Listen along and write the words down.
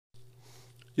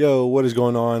Yo, what is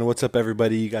going on? What's up,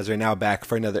 everybody? You guys are now back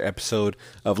for another episode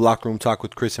of Locker Room Talk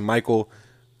with Chris and Michael.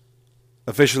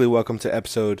 Officially welcome to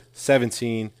episode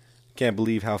 17. Can't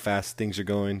believe how fast things are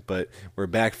going, but we're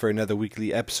back for another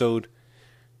weekly episode.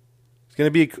 It's going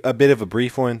to be a bit of a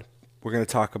brief one. We're going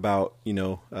to talk about,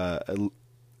 a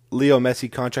Leo Messi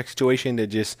contract situation that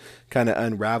just kind of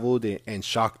unraveled and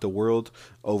shocked the world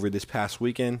over this past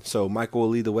weekend. So Michael will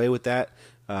lead the way with that.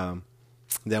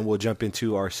 Then we'll jump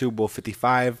into our Super Bowl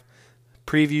 55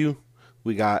 preview.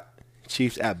 We got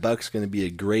Chiefs at Bucks, going to be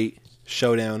a great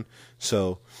showdown.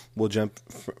 So we'll jump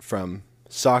from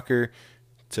soccer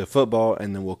to football,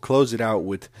 and then we'll close it out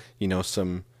with,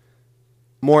 some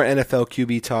more NFL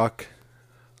QB talk,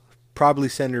 probably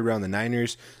centered around the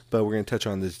Niners, but we're going to touch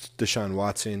on this Deshaun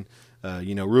Watson.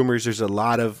 Rumors. There's a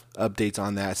lot of updates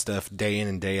on that stuff day in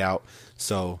and day out.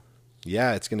 So,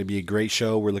 yeah, it's going to be a great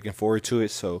show. We're looking forward to it.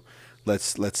 So,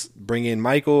 let's bring in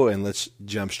Michael and let's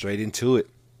jump straight into it.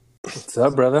 What's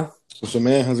up, brother? What's up,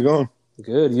 man? How's it going?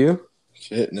 Good, you?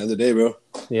 Shit, another day, bro.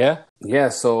 Yeah.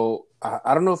 So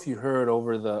I don't know if you heard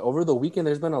over the weekend.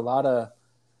 There's been a lot of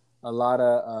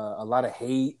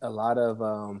hate, a lot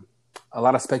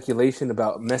of speculation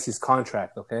about Messi's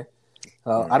contract. Okay,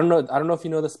 I don't know if you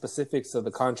know the specifics of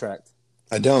the contract.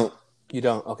 I don't. You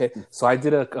don't? Okay. So I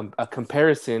did a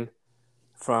comparison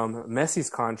from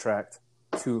Messi's contract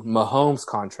to Mahomes'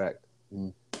 contract,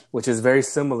 which is very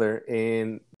similar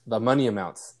in the money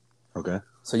amounts. Okay.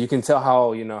 So you can tell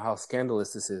how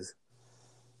scandalous this is.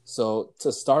 So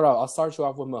to start off, I'll start you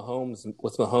off with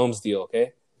Mahomes' deal,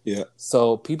 okay? Yeah.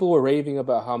 So people were raving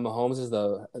about how Mahomes is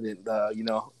the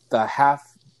 $500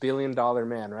 million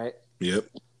man, right? Yep.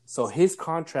 So his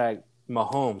contract,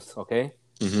 Mahomes, okay,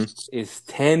 is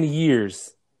 10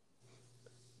 years,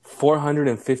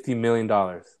 $450 million.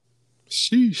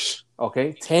 Sheesh.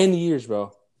 Okay, 10 years,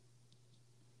 bro.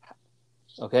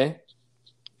 Okay.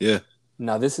 Yeah.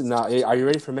 Now are you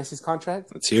ready for Messi's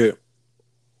contract? Let's hear it.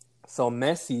 So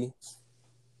Messi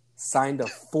signed a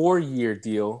 4-year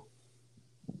deal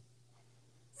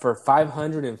for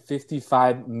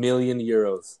 555 million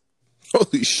euros.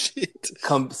 Holy shit.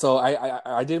 So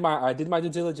I did my due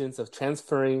diligence of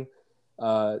transferring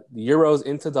the euros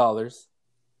into dollars.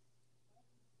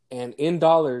 And in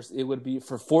dollars, it would be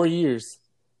for 4 years,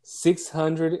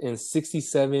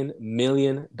 $667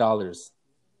 million. That's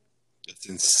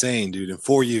insane, dude. In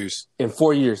 4 years. In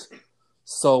 4 years.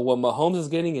 So what Mahomes is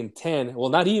getting in 10, well,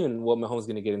 not even what Mahomes is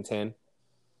going to get in 10,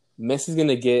 Messi's going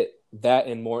to get that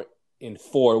and more in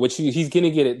 4, which he's going to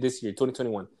get it this year,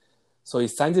 2021. So he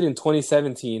signed it in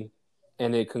 2017,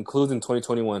 and it concludes in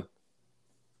 2021.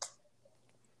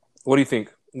 What do you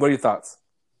think? What are your thoughts?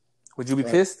 Would you be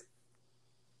pissed?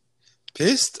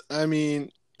 Pissed? I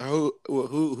mean,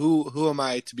 who am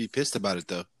I to be pissed about it,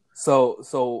 though?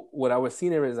 So what I was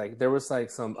seeing there is there was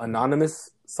some anonymous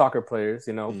soccer players,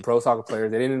 pro soccer players.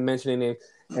 They didn't mention any name,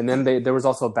 and then there was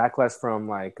also a backlash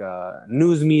from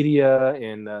news media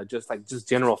and just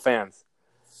general fans.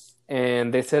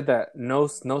 And they said that no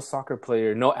soccer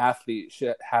player, no athlete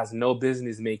has no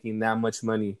business making that much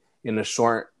money in a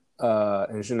short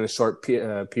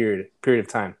period of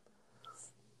time.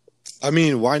 I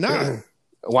mean, why not?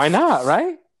 Why not,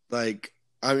 right?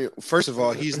 First of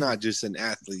all, he's not just an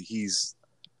athlete. He's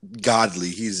godly.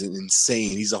 He's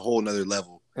insane. He's a whole nother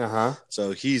level. Uh-huh.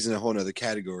 So he's in a whole nother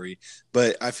category.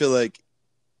 But I feel like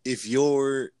if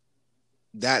you're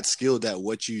that skilled at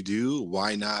what you do,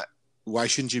 why not? Why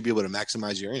shouldn't you be able to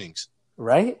maximize your earnings?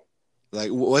 Right?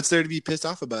 What's there to be pissed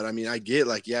off about? I mean, I get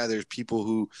there's people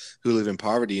who live in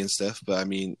poverty and stuff, but I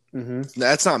mean,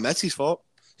 that's not Messi's fault.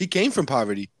 He came from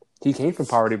poverty. He came from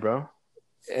poverty, bro.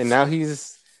 And now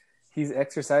he's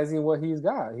exercising what he's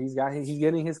got. He's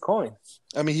getting his coin.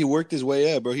 I mean, he worked his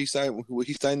way up, bro. He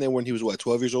signed there when he was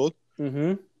 12 years old.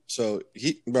 Mm-hmm. So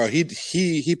he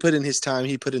put in his time.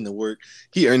 He put in the work.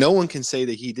 No one can say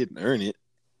that he didn't earn it.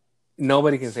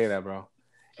 Nobody can say that, bro.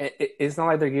 It's not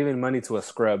like they're giving money to a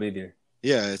scrub either.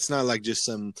 Yeah, it's not like just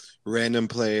some random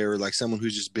player or someone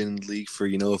who's just been in the league for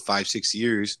 5-6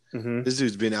 years. Mm-hmm. This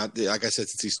dude's been out there, like I said,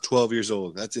 since he's 12 years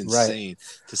old. That's insane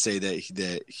to say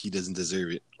that he doesn't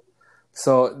deserve it.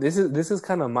 So this is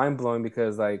kind of mind blowing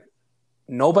because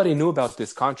nobody knew about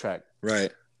this contract.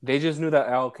 Right. They just knew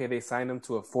that they signed him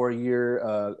to a 4-year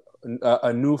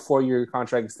a new 4-year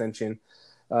contract extension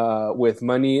with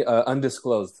money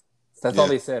undisclosed. So that's all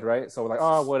they said, right? So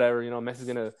we're whatever, Messi's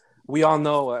gonna. We all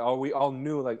know, or we all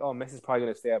knew, Messi's probably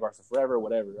gonna stay at Barca forever,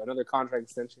 whatever. Another contract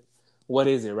extension. What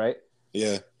is it, right?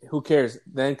 Yeah. Who cares?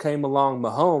 Then came along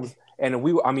Mahomes, and I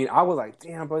was like,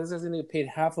 damn, bro, this guy's gonna get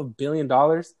paid $500 million.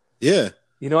 Yeah.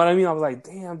 You know what I mean? I was like,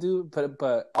 damn, dude.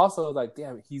 But also like,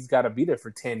 damn, he's got to be there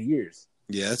for 10 years.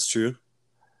 Yeah, that's true.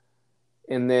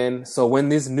 And then, so when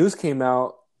this news came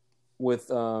out with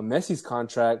Messi's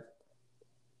contract,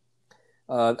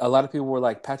 a lot of people were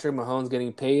like, Patrick Mahomes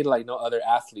getting paid like no other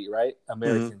athlete, right?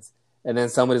 Americans. Mm-hmm. And then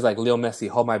somebody's like, Lil Messi,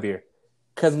 hold my beer.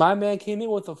 Because my man came in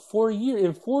with a 4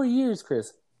 years,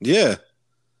 Chris. Yeah.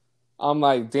 I'm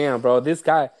like, damn, bro, this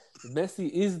guy,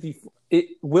 Messi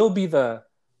will be the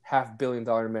 $500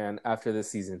 million man after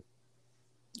this season.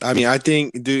 I mean, I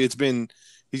think, dude,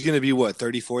 he's going to be what,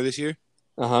 34 this year?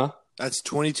 Uh-huh. That's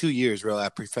 22 years, bro,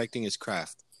 at perfecting his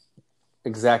craft.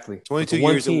 Exactly. 22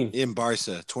 years in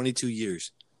Barca. 22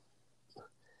 years.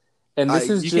 And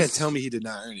you can't tell me he did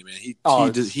not earn it, man.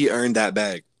 He earned that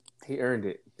bag. He earned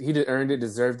it. He earned it,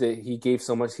 deserved it. He gave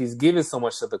so much. He's given so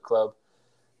much to the club.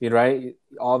 Right?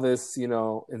 All this,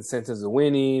 incentives of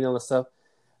winning, all this stuff.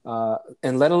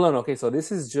 And let alone, okay, so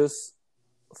this is just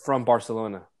from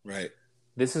Barcelona. Right.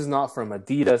 This is not from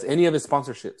Adidas, any of his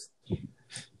sponsorships.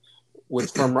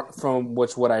 Which from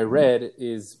what I read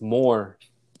is more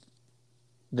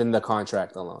than the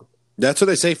contract alone. That's what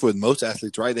they say for most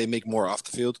athletes, right? They make more off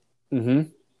the field. Mm-hmm.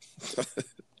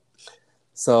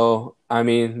 So, I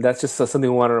mean, that's just something we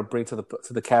wanted to bring to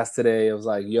the cast today. It was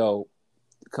like, yo,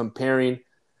 comparing,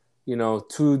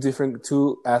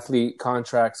 two athlete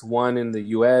contracts, one in the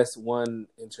U.S., one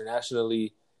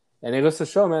internationally, and it goes to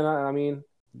show, man. I mean,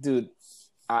 dude,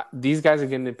 these guys are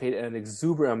getting paid an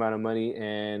exuberant amount of money,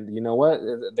 and you know what?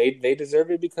 They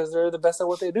deserve it because they're the best at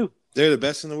what they do. They're the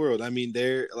best in the world. I mean,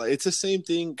 it's the same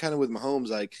thing kind of with Mahomes.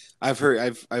 Like I've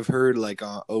heard like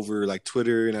over like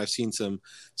Twitter, and I've seen some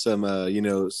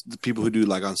people who do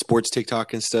like on sports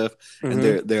TikTok and stuff, mm-hmm.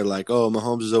 and they're like, oh,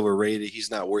 Mahomes is overrated. He's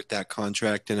not worth that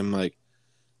contract. And I'm like,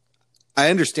 I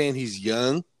understand he's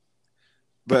young,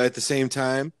 but at the same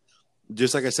time,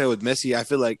 just like I said with Messi, I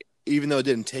feel like, even though it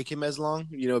didn't take him as long,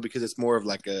 because it's more of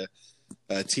like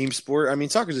a team sport. I mean,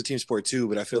 soccer's a team sport too,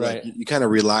 but I feel like you kind of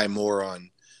rely more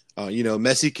on,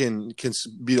 Messi can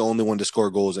be the only one to score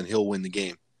goals and he'll win the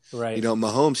game. Right.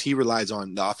 Mahomes, he relies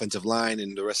on the offensive line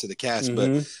and the rest of the cast.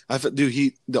 Mm-hmm. But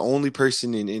he's the only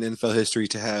person in NFL history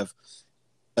to have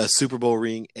a Super Bowl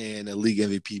ring and a league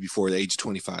MVP before the age of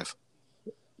 25.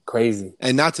 Crazy.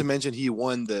 And not to mention he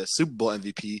won the Super Bowl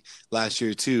MVP last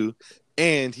year too.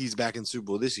 And he's back in Super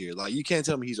Bowl this year. Like, you can't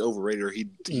tell me he's overrated or he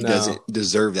doesn't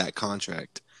deserve that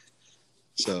contract.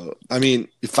 So, I mean,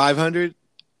 500.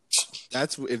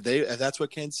 If that's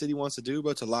what Kansas City wants to do,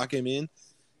 but to lock him in,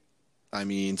 I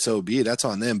mean, so be it. That's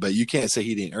on them. But you can't say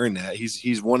he didn't earn that.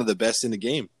 He's one of the best in the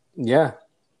game. Yeah,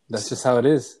 that's just how it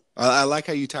is. I like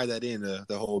how you tie that in, the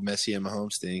whole Messi and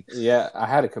Mahomes thing. Yeah, I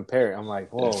had to compare it. I'm like,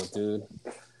 whoa, dude.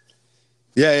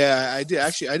 Yeah, I did.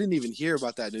 Actually, I didn't even hear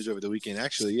about that news over the weekend.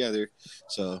 Actually, yeah,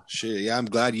 so shit. Yeah, I'm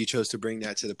glad you chose to bring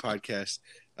that to the podcast.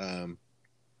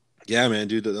 Yeah, man,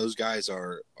 dude, those guys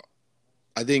are.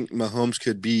 I think Mahomes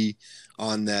could be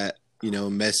on that,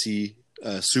 Messi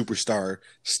superstar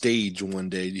stage one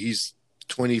day. He's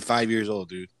 25 years old,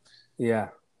 dude. Yeah,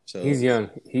 so he's young.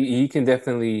 He can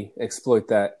definitely exploit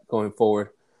that going forward.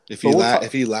 If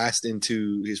he lasts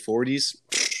into his 40s.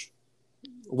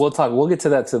 We'll get to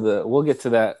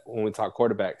that when we talk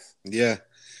quarterbacks. Yeah.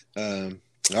 All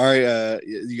right.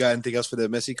 You got anything else for the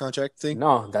Messi contract thing?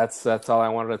 No, that's all I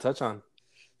wanted to touch on.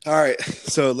 All right.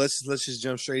 So let's just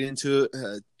jump straight into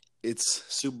it. It's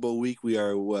Super Bowl week. We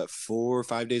are 4 or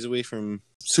 5 days away from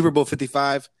Super Bowl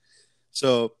 55.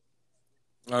 So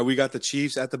we got the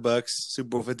Chiefs at the Bucks, Super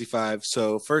Bowl 55.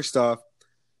 So first off,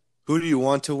 who do you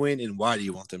want to win and why do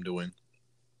you want them to win?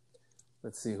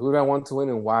 Let's see. Who do I want to win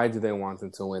and why do they want them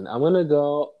to win? I'm going to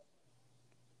go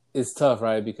 – it's tough,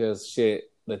 right? Because,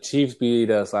 the Chiefs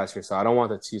beat us last year, so I don't want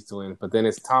the Chiefs to win. But then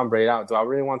it's Tom Brady out. Do I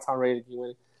really want Tom Brady to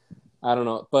win? I don't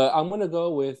know. But I'm going to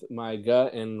go with my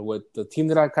gut and with the team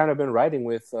that I've kind of been riding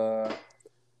with in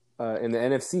the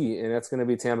NFC, and that's going to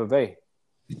be Tampa Bay.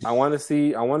 I want to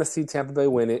see Tampa Bay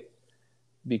win it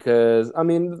because, I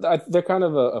mean, they're kind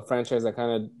of a franchise that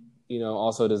kind of,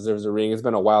 also deserves a ring. It's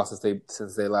been a while since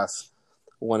they last –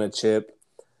 won a chip,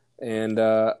 and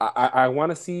I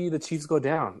want to see the Chiefs go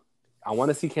down. I want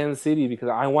to see Kansas City because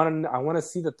I want to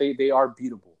see that they are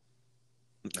beatable.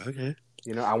 Okay.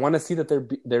 I want to see that they're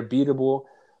beatable.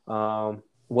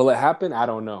 Will it happen? I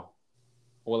don't know.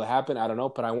 Will it happen? I don't know.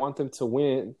 But I want them to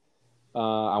win.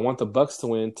 I want the Bucks to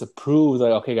win to prove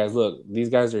that, okay, guys, look, these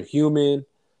guys are human.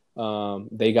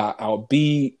 They got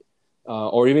outbeat,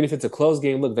 or even if it's a close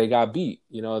game, look, they got beat.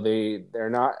 They're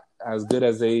not as good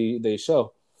as they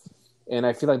show. And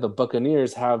I feel like the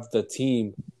Buccaneers have the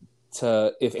team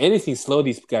to, if anything, slow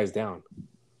these guys down.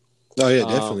 Oh, yeah,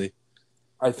 definitely.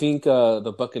 I think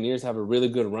the Buccaneers have a really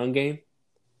good run game.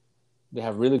 They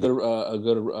have really good a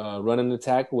good run and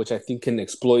attack, which I think can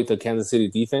exploit the Kansas City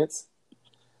defense.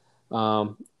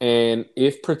 And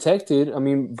if protected, I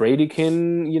mean Brady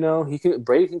can,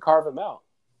 Brady can carve him out.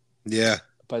 Yeah.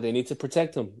 But they need to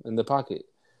protect him in the pocket.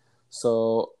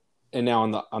 So, and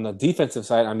now on the defensive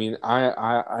side, I mean,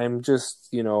 I'm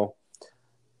just,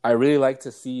 I really like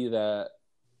to see the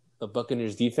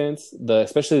Buccaneers defense,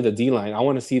 especially the D line. I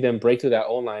want to see them break through that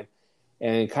O line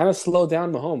and kind of slow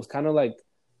down Mahomes, kind of like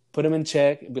put him in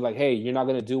check and be like, hey, you're not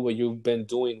going to do what you've been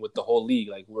doing with the whole league.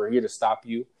 Like, we're here to stop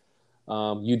you.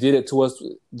 You did it to us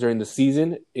during the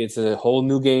season. It's a whole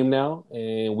new game now,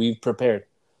 and we've prepared.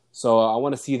 So I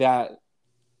want to see that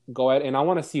go at, and I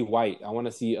want to see White. I want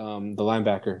to see the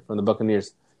linebacker from the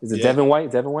Buccaneers. Is it Devin White?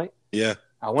 Devin White? Yeah.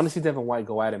 I want to see Devin White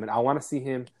go at him, and I want to see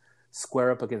him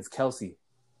square up against Kelsey.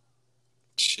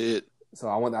 Shit. So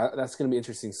that's going to be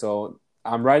interesting. So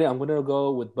I'm going to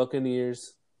go with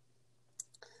Buccaneers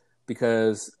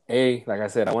because like I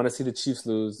said, I want to see the Chiefs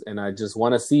lose, and I just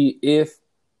want to see if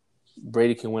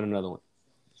Brady can win another one.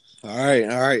 All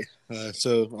right.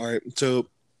 So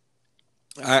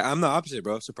I'm the opposite,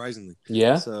 bro. Surprisingly,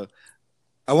 yeah. So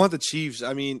I want the Chiefs.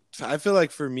 I mean, I feel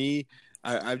like for me,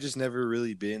 I've just never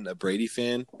really been a Brady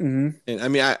fan, and I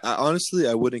mean, I honestly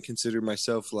I wouldn't consider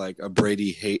myself like a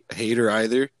Brady hater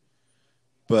either.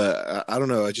 But I don't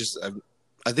know.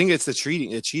 I think it's the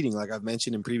cheating. Like I've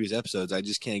mentioned in previous episodes, I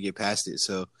just can't get past it.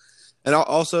 So. And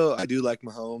also, I do like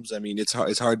Mahomes. I mean,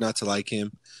 it's hard not to like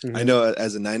him. Mm-hmm. I know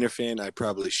as a Niner fan, I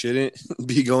probably shouldn't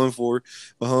be going for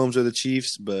Mahomes or the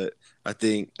Chiefs, but I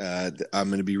think I'm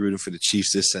going to be rooting for the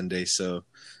Chiefs this Sunday. So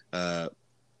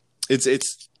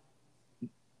it's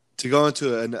to go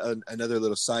into another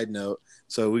little side note.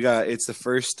 So it's the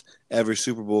first ever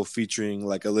Super Bowl featuring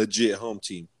like a legit home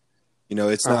team.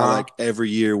 It's not like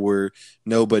every year where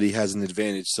nobody has an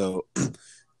advantage. So.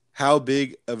 How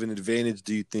big of an advantage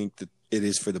do you think that it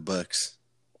is for the Bucs?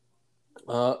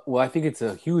 Well, I think it's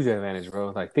a huge advantage, bro.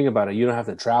 Like, think about it. You don't have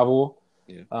to travel.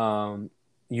 Yeah.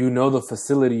 The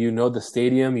facility. The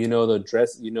stadium. The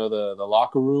dress. The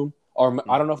locker room. Or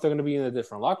I don't know if they're going to be in a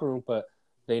different locker room, but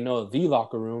they know the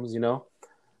locker rooms. They know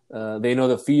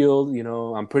the field.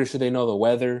 I'm pretty sure they know the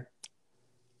weather,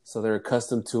 so they're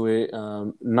accustomed to it.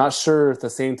 Not sure if the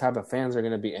same type of fans are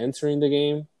going to be entering the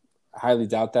game. I highly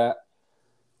doubt that.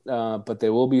 But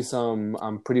there will be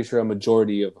I'm pretty sure a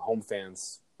majority of home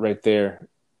fans right there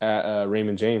at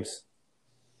Raymond James.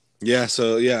 Yeah,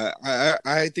 so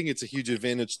I think it's a huge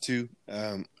advantage too.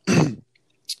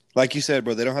 Like you said,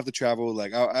 bro, they don't have to travel.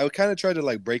 Like I would kind of try to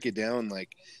like break it down,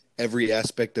 like every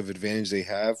aspect of advantage they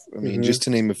have. I mean, just to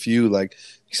name a few, like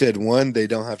you said, 1, they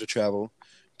don't have to travel.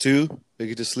 2, they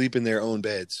get to sleep in their own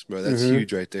beds, bro. That's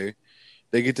huge right there.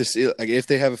 They get to see, like, if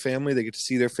they have a family, they get to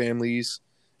see their families.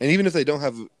 And even if they don't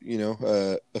have,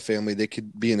 a family, they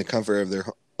could be in the comfort of their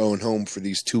own home for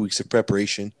these 2 weeks of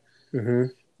preparation.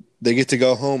 Mm-hmm. They get to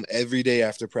go home every day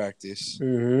after practice.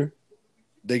 Mm-hmm.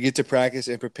 They get to practice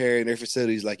and prepare in their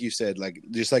facilities, like you said, like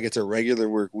just like it's a regular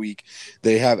work week.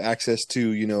 They have access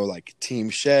to, like team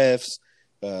chefs,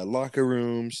 locker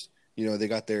rooms. They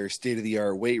got their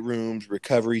state-of-the-art weight rooms,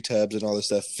 recovery tubs, and all this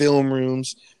stuff, film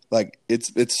rooms. Like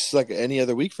it's like any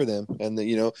other week for them, and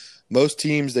most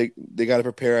teams they got to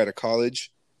prepare at a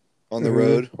college on the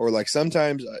road, or like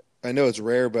sometimes I know it's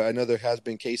rare, but I know there has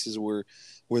been cases where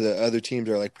the other teams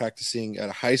are like practicing at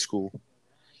a high school.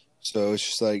 So it's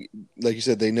just like you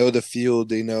said, they know the field,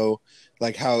 they know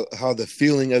like how the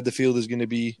feeling of the field is going to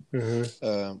be.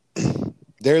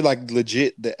 They're like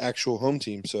legit the actual home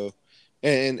team. So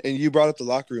and you brought up the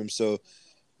locker room, so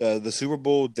the Super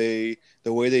Bowl the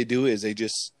way they do it is they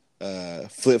just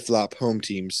flip-flop home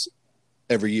teams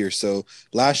every year. So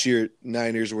last year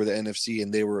Niners were the NFC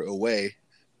and they were away.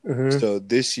 So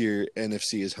this year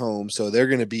NFC is home, so they're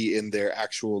going to be in their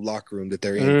actual locker room that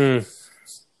they're in.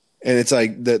 And it's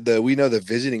like we know the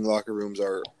visiting locker rooms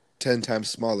are 10 times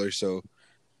smaller, so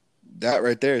that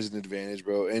right there is an advantage,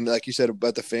 bro. And like you said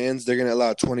about the fans, they're going to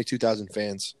allow 22,000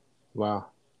 fans. Wow.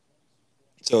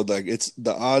 So like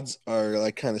the odds are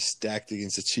like kind of stacked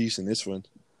against the Chiefs in this one.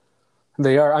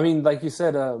 They are. I mean, like you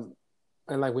said, and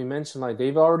like we mentioned, like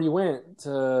they've already went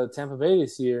to Tampa Bay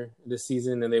this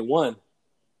season, and they won.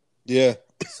 Yeah.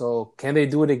 So can they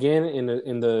do it again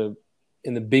in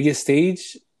the biggest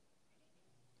stage?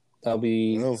 That'll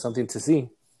be something to see.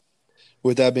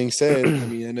 With that being said, I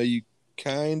mean, I know you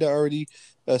kind of already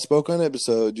spoke on it,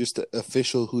 so just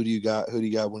official. Who do you got? Who do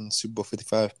you got winning Super Bowl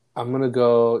 55? I'm gonna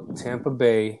go Tampa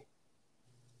Bay,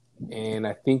 and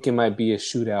I think it might be a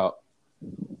shootout.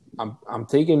 I'm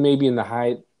thinking maybe in the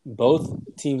high.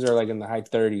 Both teams are like in the high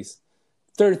 30s,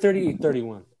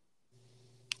 38-31.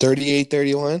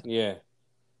 38-31? Yeah.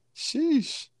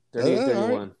 Sheesh.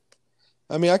 38-31.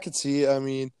 I mean, I could see it. I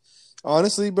mean,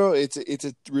 honestly, bro, it's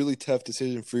a really tough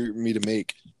decision for me to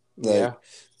make. Like Yeah.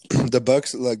 the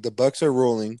Bucks are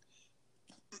rolling.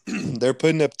 They're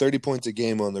putting up 30 points a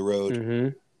game on the road, Mm-hmm.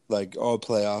 like all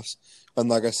playoffs. And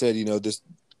like I said,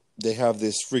 they have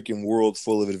this freaking world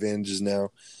full of advantages now.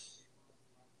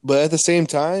 But at the same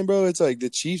time, bro, it's like the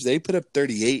Chiefs, they put up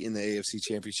 38 in the AFC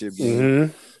Championship game.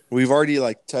 Mm-hmm. We've already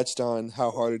touched on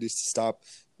how hard it is to stop,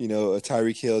 a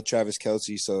Tyreek Hill, Travis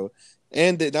Kelce. So,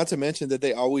 and not to mention that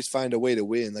they always find a way to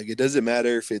win. Like, it doesn't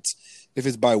matter if it's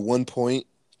by 1 point.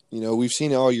 We've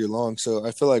seen it all year long. So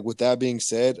I feel like with that being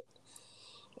said,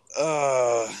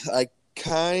 I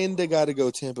kind of got to go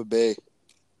Tampa Bay.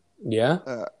 Yeah.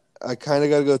 I kind of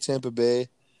got to go Tampa Bay.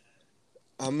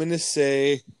 I'm gonna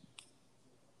say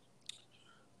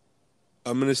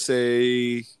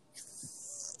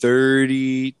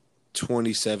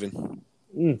 30-27.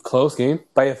 Close game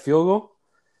by a field goal.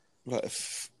 But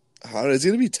it's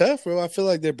gonna be tough, bro. I feel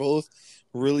like they're both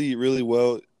really, really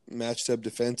well matched up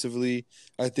defensively.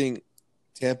 I think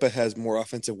Tampa has more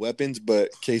offensive weapons,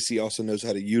 but KC also knows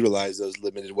how to utilize those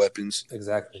limited weapons.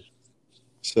 Exactly.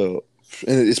 So,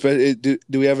 and especially, do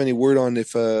we have any word on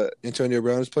if Antonio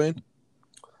Brown is playing?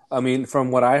 I mean,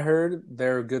 from what I heard,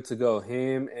 they're good to go.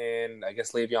 Him and I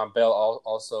guess Le'Veon Bell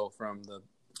also from the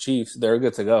Chiefs, they're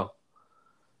good to go.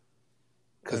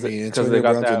 I mean, Antonio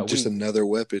Brown's just another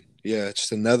weapon. Yeah,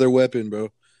 just another weapon,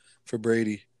 bro, for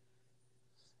Brady.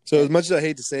 So as much as I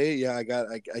hate to say it, yeah, I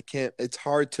can't. It's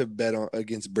hard to bet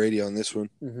against Brady on this one.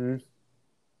 Mm-hmm.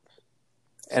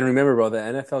 And remember, bro, the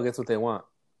NFL gets what they want.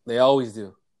 They always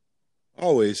do.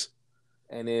 Always.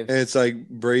 And it's like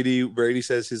Brady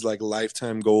says his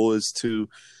lifetime goal is to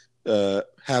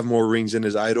have more rings than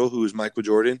his idol, who is Michael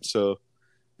Jordan. So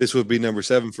this would be number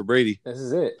 7 for Brady. This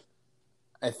is it.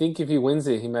 I think if he wins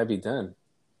it, he might be done.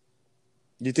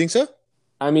 You think so?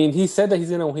 I mean, he said that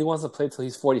he wants to play till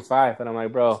he's 45, and I'm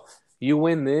like, bro, you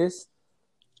win this,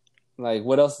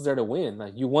 what else is there to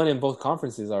win? You won in both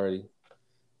conferences already.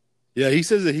 Yeah, he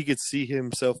says that he could see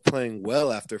himself playing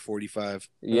well after 45.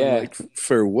 Yeah.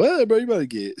 For what, bro? You about to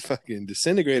get fucking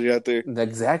disintegrated out there.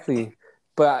 Exactly.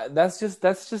 But that's just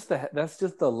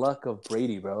the luck of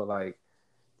Brady, bro.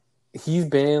 He's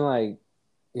been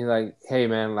hey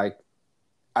man,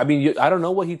 I mean, I don't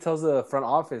know what he tells the front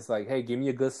office. Hey, give me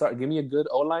a good start, give me a good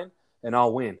O-line, and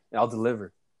I'll win. I'll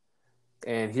deliver.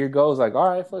 And here goes, all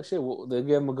right, fuck shit. Well, they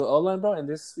give him a good O-line, bro, and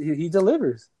he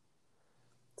delivers.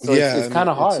 So yeah, it's kind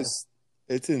of hard.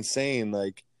 It's insane,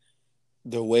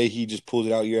 the way he just pulled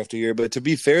it out year after year. But to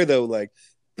be fair, though,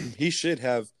 he should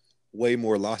have way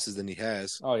more losses than he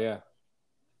has. Oh yeah,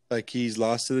 he's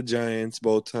lost to the Giants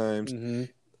both times. Mm-hmm.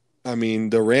 I mean,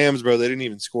 the Rams, bro, they didn't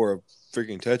even score a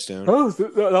freaking touchdown. Oh,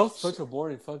 that was such a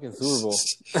boring fucking Super Bowl.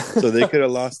 So they could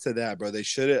have lost to that, bro. They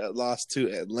should have lost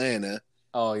to Atlanta.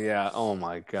 Oh yeah. Oh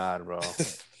my god, bro.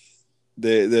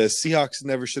 The Seahawks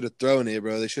never should have thrown it,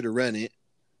 bro. They should have run it.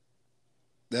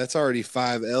 That's already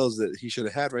 5 L's that he should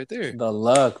have had right there. The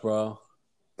luck, bro.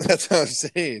 That's what I'm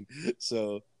saying.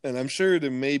 So, and I'm sure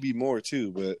there may be more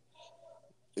too, but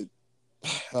I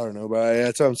don't know, bro.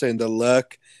 That's what I'm saying. The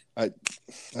luck. I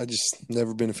just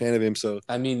never been a fan of him. So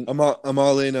I mean, I'm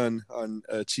all in on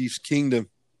Chiefs Kingdom.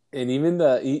 And even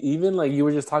you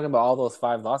were just talking about all those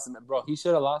 5 losses, bro. He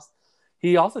should have lost.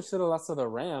 He also should have lost to the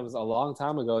Rams a long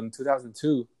time ago in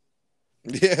 2002.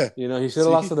 Yeah, he should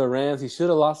have lost to the Rams. He should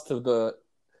have lost to the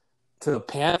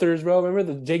Panthers, bro.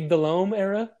 Remember the Jake Delhomme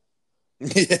era?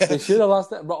 Yeah, they should have lost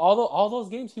that, bro. All those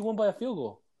games he won by a field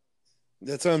goal.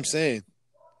 That's what I'm saying.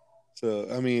 So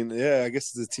I mean, yeah, I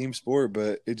guess it's a team sport,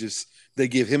 but they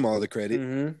give him all the credit.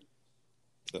 Mm-hmm.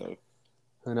 So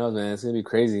who knows, man? It's gonna be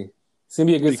crazy. It's gonna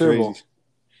be a good Super Bowl.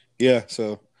 Yeah.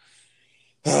 So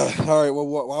all right. Well,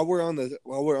 while we're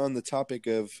on the topic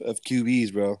of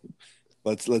QBs, bro,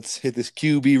 let's hit this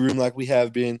QB room like we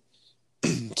have been.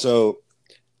 So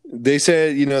they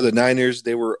said, the Niners,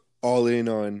 they were all in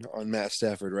on Matt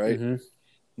Stafford, right? Mm-hmm.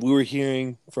 We were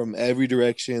hearing from every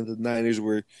direction the Niners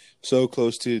were so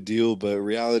close to a deal, but in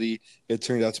reality, it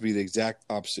turned out to be the exact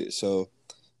opposite. So,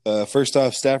 first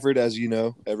off, Stafford, as you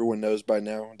know, everyone knows by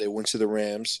now, they went to the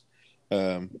Rams.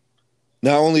 Not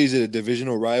only is it a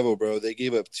divisional rival, bro, they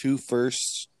gave up 2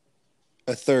 firsts,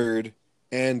 a third,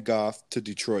 and Goff to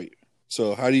Detroit.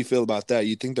 So, how do you feel about that?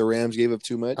 You think the Rams gave up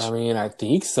too much? I mean, I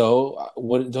think so.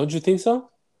 What don't you think so?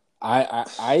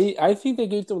 I think they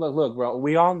gave them look, bro.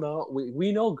 We all know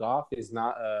we know Goff is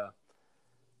not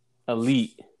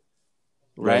elite,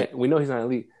 right? We know he's not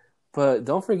elite, but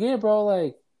don't forget,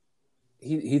 bro.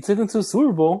 He took him to a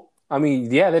Super Bowl. I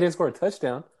mean, yeah, they didn't score a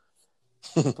touchdown,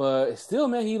 but still,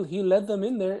 man, he led them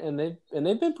in there, and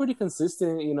they've been pretty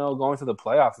consistent, going to the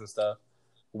playoffs and stuff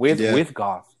with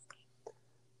Goff.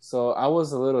 So I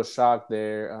was a little shocked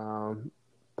there,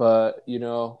 but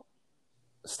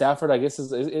Stafford, I guess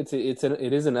it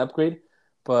is an upgrade,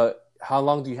 but how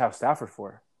long do you have Stafford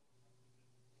for?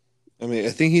 I mean, I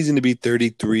think he's going to be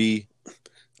 33.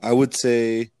 I would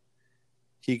say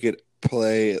he could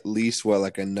play at least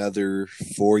like another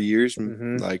 4 years,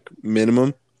 like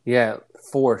minimum. Yeah,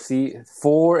 4. See,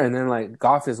 4, and then like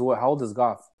Goff is what? How old is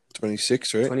Goff?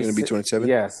 26, right? Going to be 27.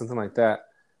 Yeah, something like that.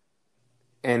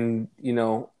 And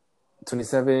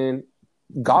 27.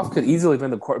 Goff could easily have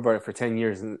been the quarterback for 10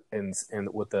 years and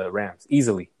with the Rams.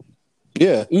 Easily.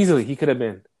 Yeah. Easily he could have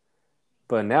been.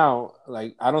 But now,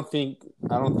 like I don't think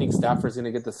Stafford's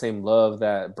gonna get the same love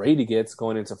that Brady gets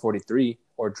going into 43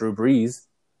 or Drew Brees.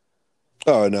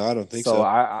 Oh no, I don't think so. So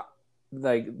I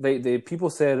like they people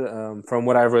said from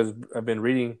what I've been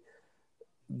reading,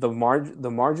 the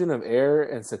margin of error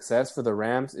and success for the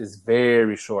Rams is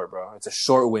very short, bro. It's a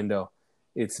short window.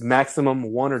 It's maximum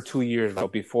 1 or 2 years, bro,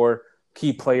 before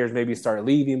key players maybe start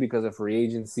leaving because of free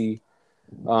agency.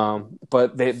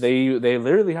 But they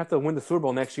literally have to win the Super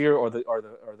Bowl next year or the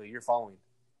year following.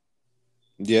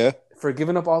 Yeah. For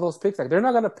giving up all those picks. Like they're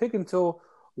not gonna pick until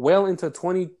well into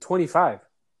 2025.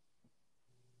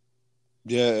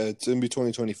 Yeah, it's gonna be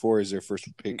 2024 is their first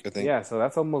pick, I think. Yeah, so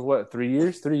that's almost what, 3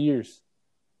 years? 3 years.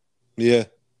 Yeah.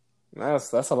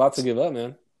 That's a lot to give up,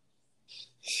 man.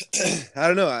 I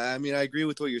don't know. I mean, I agree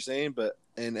with what you're saying, but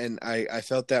and I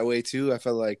felt that way too. I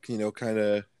felt like, kind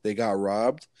of they got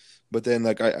robbed. But then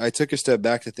like I took a step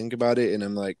back to think about it, and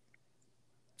I'm like,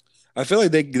 I feel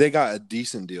like they got a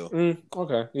decent deal.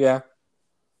 Okay, yeah.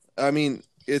 I mean,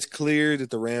 it's clear that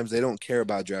the Rams, they don't care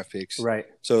about draft picks. Right.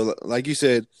 So like you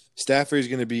said, Stafford is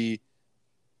going to be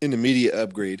an immediate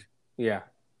upgrade. Yeah.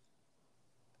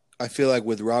 I feel like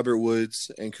with Robert Woods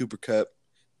and Cooper Kupp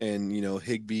and,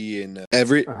 Higbee and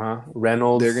Everett,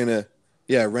 Reynolds. they're going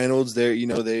to, Reynolds,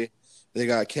 they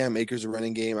got Cam Akers, a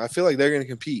running game. I feel like they're going to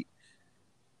compete.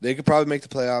 They could probably make the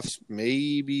playoffs,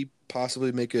 maybe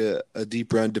possibly make a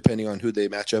deep run depending on who they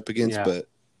match up against. Yeah. But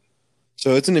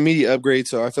so it's an immediate upgrade.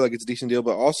 So I feel like it's a decent deal.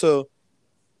 But also,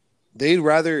 I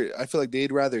feel like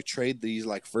they'd rather trade these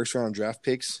like first round draft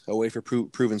picks away for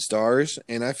proven stars.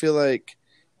 And I feel like,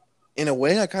 in a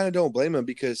way, I kind of don't blame them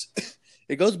because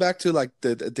it goes back to like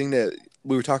the thing that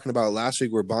we were talking about last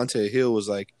week where Bonte Hill was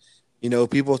like,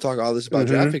 people talk all this about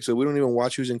draft picks, but we don't even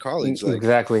watch who's in college. Like,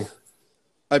 exactly.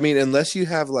 I mean, unless you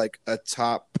have like a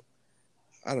top,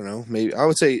 I don't know, maybe I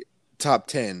would say top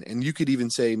 10, and you could even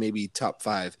say maybe top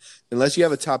 5. Unless you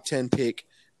have a top 10 pick,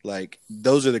 like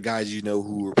those are the guys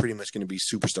who are pretty much going to be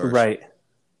superstars. Right.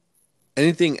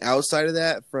 Anything outside of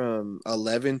that, from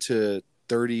 11 to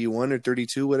 31 or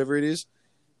 32, whatever it is,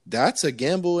 that's a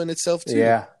gamble in itself too.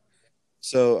 Yeah.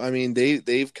 So I mean,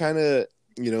 they've kind of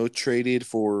traded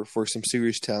for some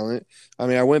serious talent. I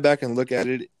mean, I went back and looked at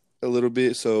it a little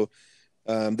bit. So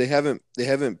they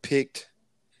haven't picked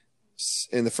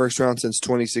in the first round since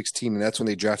 2016, and that's when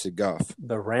they drafted Goff.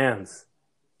 The Rams.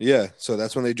 Yeah, so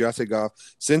that's when they drafted Goff.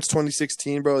 Since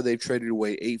 2016, bro, they've traded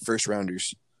away 8 first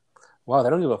rounders. Wow, they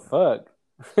don't give a fuck.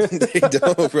 They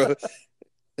don't, bro.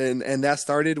 And that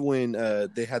started when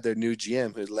they had their new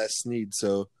GM, who's Les Snead.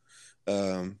 So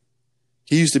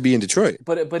he used to be in Detroit.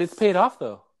 But it's paid off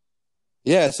though.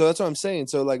 Yeah, so that's what I'm saying.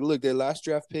 So like, look, their last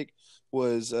draft pick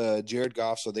was Jared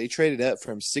Goff. So they traded up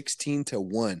from 16 to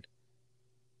 1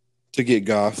 to get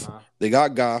Goff. They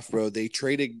got Goff, bro. They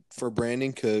traded for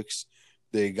Brandon Cooks.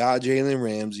 They got Jalen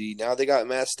Ramsey. Now they got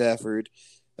Matt Stafford.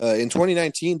 In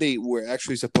 2019, they were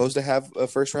actually supposed to have a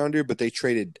first rounder, but they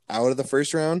traded out of the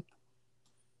first round.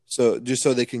 So just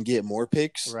so they can get more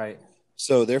picks. Right.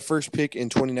 So their first pick in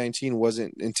 2019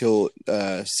 wasn't until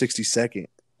 62nd.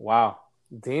 Wow.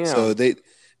 Damn. So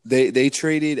they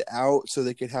traded out so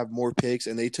they could have more picks,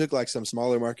 and they took like some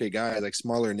smaller market guys, like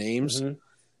smaller names.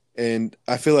 And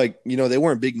I feel like, they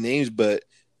weren't big names, but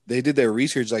they did their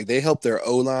research. Like, they helped their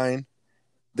O-line.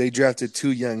 They drafted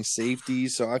 2 young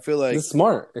safeties. So I feel like it's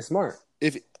smart. It's smart.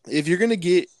 If you're going to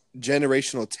get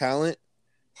generational talent,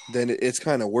 then it's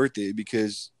kind of worth it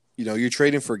because, you're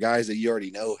trading for guys that you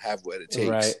already know have what it takes.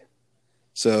 Right.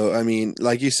 So, I mean,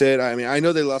 like you said, I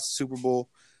know they lost the Super Bowl.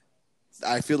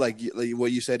 I feel like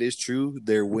what you said is true.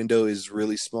 Their window is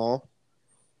really small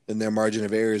and their margin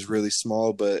of error is really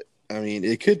small. But, I mean,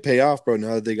 it could pay off, bro,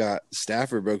 now that they got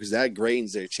Stafford, bro, because that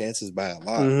greatens their chances by a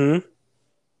lot.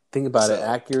 Think about it.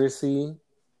 Accuracy.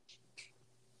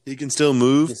 He can still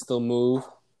move.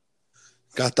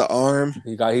 Got the arm.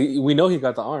 We know he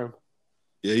got the arm.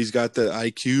 Yeah, he's got the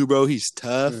IQ, bro. He's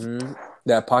tough. Mm-hmm.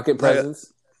 That pocket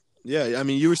presence. Yeah, I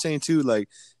mean, you were saying too, like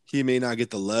he may not get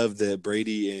the love that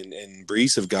Brady and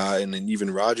Brees have gotten, and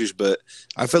even Rodgers. But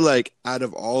I feel like out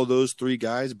of all those three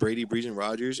guys, Brady, Brees, and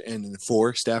Rodgers, and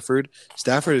four Stafford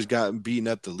has gotten beaten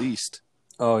up the least.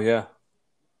 Oh yeah.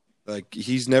 Like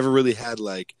he's never really had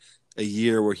like a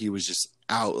year where he was just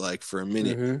out like for a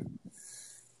minute. Mm-hmm.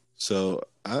 So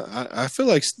I feel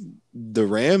like the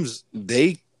Rams,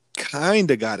 they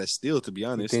kind of got a steal, to be You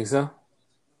honest. think so?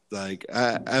 Like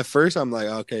at first I'm like,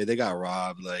 okay, they got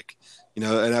robbed, like, you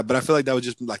know, but I feel like that was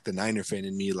just like the Niner fan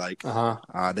in me, like,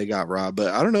 they got robbed.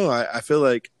 But I don't know. I feel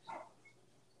like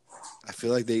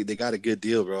they got a good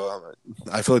deal, bro.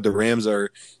 I feel like the Rams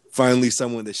are finally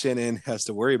someone that Shanahan has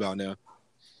to worry about now.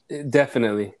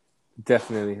 Definitely.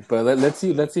 But let's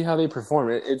see how they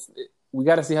perform. We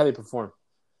got to see how they perform.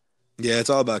 Yeah, it's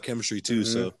all about chemistry too.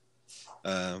 Mm-hmm.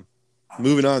 So,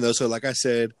 moving on though. So, like I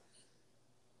said,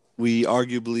 we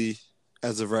arguably,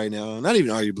 as of right now, not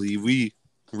even arguably, we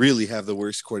really have the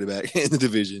worst quarterback in the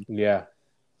division. Yeah.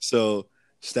 So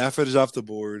Stafford is off the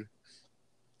board.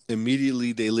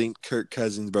 Immediately, they linked Kirk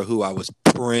Cousins, bro, who I was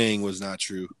praying was not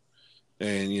true.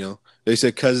 And, you know, they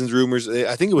said Cousins rumors.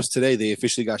 I think it was today they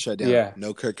officially got shut down. Yeah.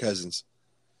 No Kirk Cousins.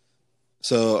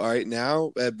 So, all right,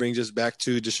 now that brings us back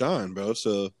to Deshaun, bro.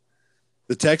 So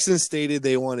the Texans stated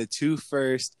they wanted 2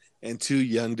 firsts and 2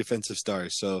 young defensive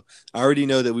stars. So I already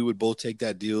know that we would both take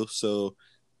that deal. So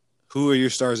who are your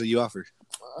stars that you offer?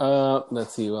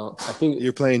 Let's see. Well, I think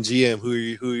you're playing GM.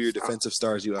 Who are your defensive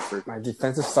stars you offer? My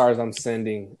defensive stars I'm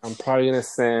probably gonna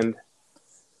send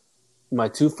my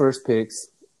 2 first picks.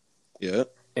 Yeah.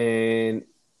 And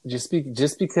just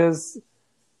because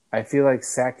I feel like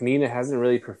Zach Nina hasn't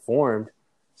really performed,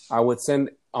 I would send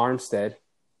Armstead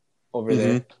over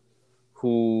there,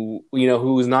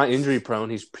 who's not injury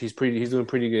prone. He's doing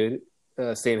pretty good,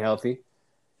 staying healthy.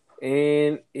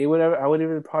 And I would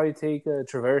even probably take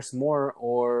Traverse Moore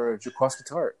or Jaquaski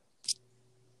Tart.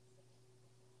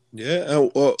 Yeah.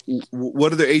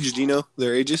 What are their ages? Do you know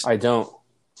their ages? I don't.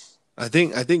 I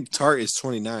think Tart is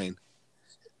 29.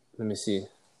 Let me see.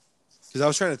 Because I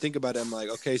was trying to think about it. I'm like,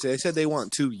 okay, so they said they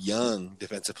want 2 young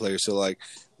defensive players. So, like,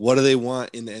 what do they want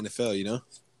in the NFL, you know?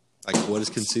 Like, what is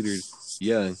considered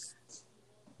young?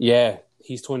 Yeah,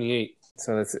 he's 28.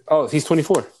 So that's it. Oh, he's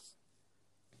 24.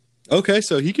 Okay,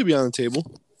 so he could be on the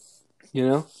table. You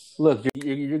know? Look,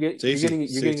 you're getting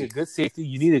a good safety.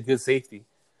 You need a good safety.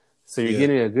 So you're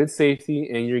getting a good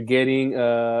safety, and you're getting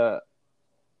a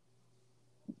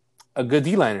good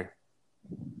D-liner.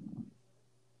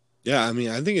 Yeah, I mean,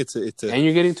 I think it's a and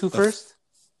you're getting 2 first.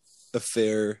 A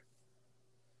fair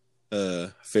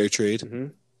trade. Mm-hmm.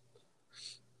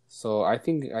 So I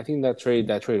think that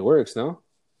trade works. No,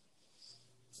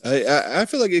 I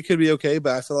feel like it could be okay,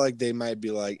 but I feel like they might be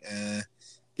like,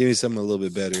 give me something a little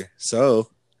bit better.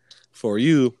 So for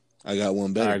you, I got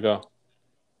one better. All right, go.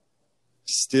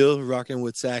 Still rocking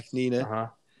with Zach Nina. Uh-huh.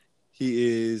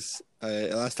 He is.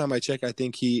 Last time I checked, I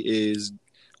think he is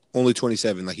only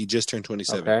 27. Like he just turned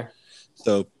 27. Okay.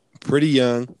 So pretty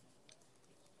young.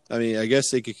 I mean, I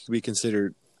guess they could be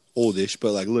considered oldish,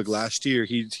 but like, look, last year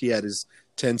he had his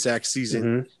 10 sack season.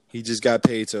 Mm-hmm. He just got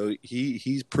paid, so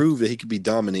he's proved that he could be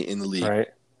dominant in the league. Right.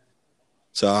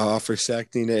 So I'll offer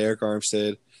Zach Nina, Eric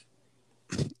Armstead,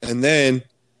 and then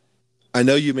I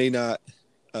know you may not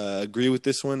agree with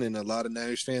this one, and a lot of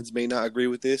Niners fans may not agree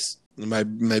with this. It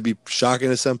might be shocking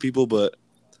to some people, but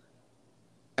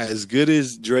as good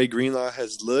as Dre Greenlaw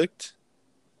has looked,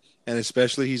 and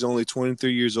especially he's only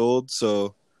 23 years old,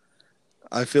 so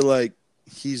I feel like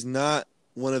he's not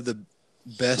one of the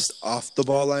best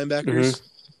off-the-ball linebackers. Mm-hmm.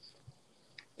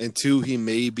 And 2, he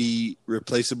may be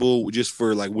replaceable just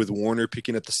for, like, with Warner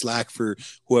picking up the slack for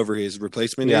whoever his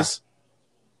replacement is.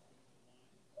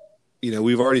 You know,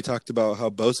 we've already talked about how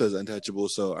Bosa is untouchable,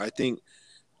 so I think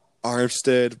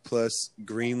Armstead plus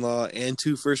Greenlaw and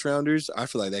 2 first-rounders, I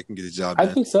feel like that can get the job done.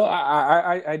 I think so.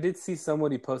 I did see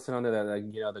somebody posting on there that, like,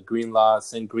 you know, the Greenlaw,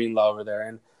 send Greenlaw over there,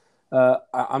 and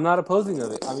I'm not opposing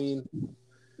of it. I mean,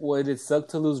 would it suck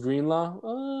to lose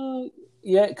Greenlaw?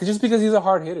 Yeah, just because he's a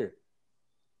hard hitter.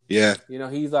 Yeah. You know,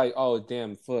 he's like, oh,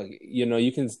 damn, fuck. You know,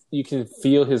 you can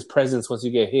feel his presence once you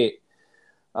get hit.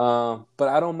 But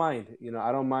I don't mind. You know,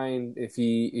 I don't mind if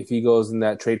he goes in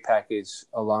that trade package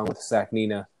along with Zach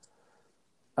Nina.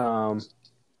 But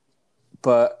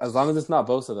as long as it's not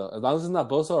Bosa, though. As long as it's not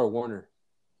Bosa or Warner.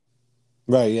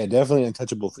 Right, yeah, definitely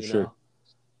untouchable for sure. Know?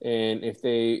 And if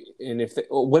they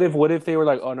what if they were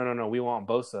like, oh no, we want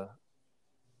Bosa?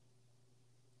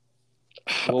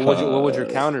 What would your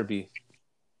counter be?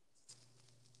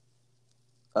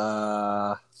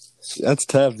 That's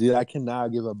tough, dude. I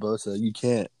cannot give up Bosa. You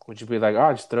can't. Would you be like,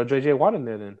 oh, just throw J.J. Watt in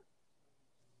there then?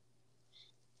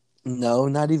 No,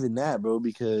 not even that, bro.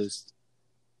 Because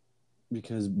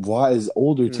Watt is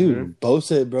older too.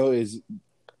 Bosa, bro, is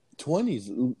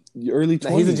 20s, early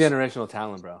 20s. He's a generational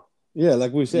talent, bro. Yeah,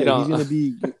 like we said, he's gonna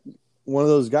be one of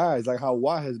those guys, like how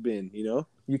Watt has been. You know,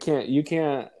 you can't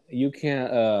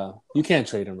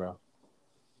trade him, bro.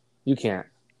 You can't.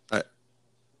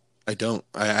 I don't.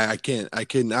 I can't. I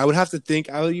couldn't. I would have to think.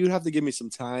 You'd have to give me some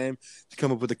time to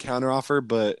come up with a counter offer,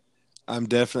 but I'm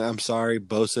sorry.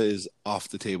 Bosa is off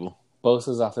the table.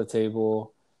 Bosa's off the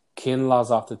table.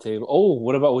 Kinlaw's off the table. Oh,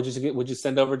 what about would you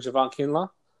send over Javon Kinlaw?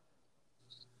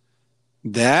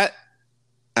 That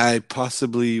I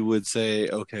possibly would say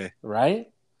okay. Right?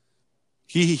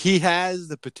 He has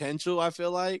the potential, I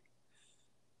feel like,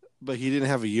 but he didn't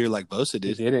have a year like Bosa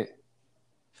did. He didn't.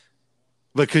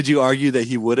 But could you argue that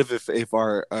he would have if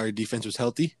our defense was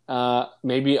healthy?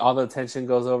 Maybe all the attention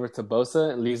goes over to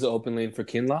Bosa and leaves the open lane for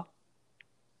Kinlaw.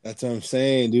 That's what I'm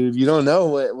saying, dude. You don't know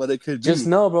what it could be. Just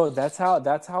know, bro. That's how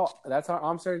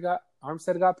Armstead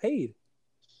got paid.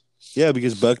 Yeah,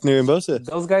 because Buckner and Bosa.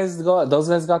 Those guys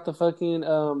got the fucking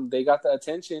they got the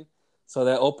attention, so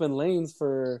that open lanes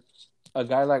for a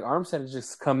guy like Armstead to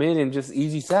just come in and just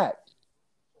easy sack.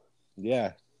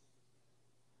 Yeah.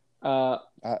 I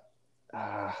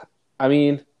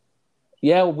mean,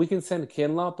 yeah, we can send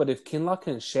Kinlaw, but if Kinlaw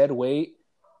can shed weight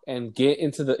and get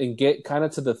kind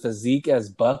of to the physique as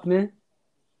Buckner,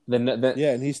 then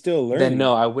yeah, and he's still learning. Then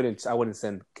no, I wouldn't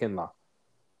send Kinlaw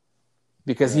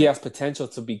because he has potential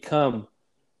to become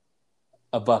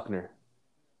a Buckner.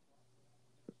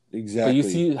 Exactly. But you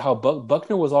see how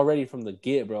Buckner was already from the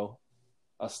get, bro,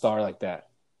 a star like that.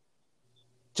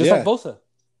 Just like Bosa.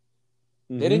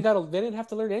 Mm-hmm. They didn't have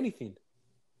to learn anything.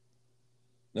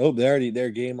 Nope, their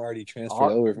game already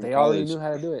transferred over from They college. already knew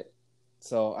how to do it.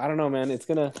 So I don't know, man. It's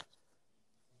gonna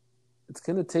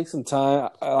take some time.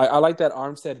 I like that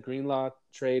Armstead Greenlaw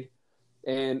trade,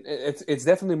 and it's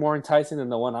definitely more enticing than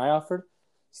the one I offered.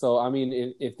 So I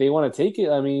mean, if they want to take it,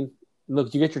 I mean,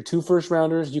 look, you get your 2 first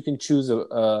rounders. You can choose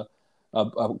a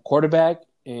quarterback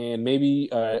and maybe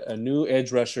a new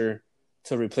edge rusher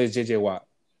to replace J.J. Watt.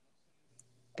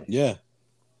 Yeah.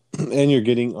 And you're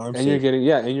getting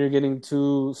Armstead. And you're getting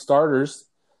 2 starters,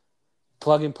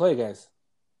 plug and play guys.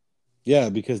 Yeah,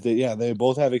 because they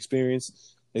both have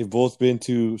experience. They've both been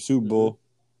to Super Bowl.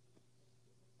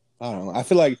 Mm-hmm. I don't know. I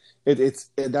feel like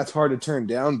that's hard to turn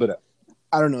down, but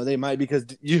I don't know. They might, because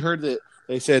you heard that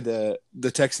they said the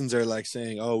Texans are like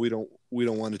saying, "Oh, we don't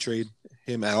want to trade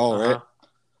him at all," right?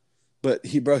 But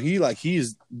he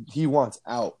wants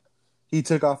out. He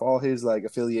took off all his like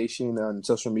affiliation on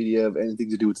social media of anything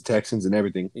to do with the Texans and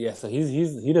everything. Yeah, so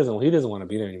he doesn't want to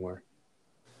be there anymore.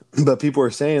 But people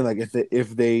are saying like if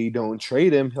they don't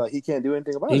trade him, like he can't do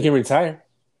anything about it. He can retire.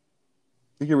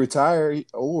 He could retire,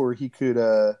 or he could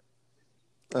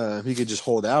just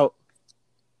hold out.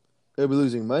 They'll be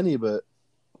losing money, but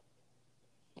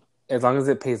as long as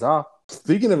it pays off.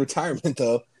 Speaking of retirement,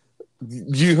 though,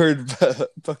 you heard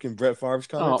fucking Brett Favre's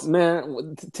comments. Oh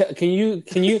man, can you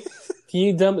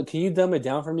dumb it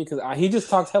down for me? Because he just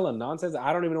talks hella nonsense.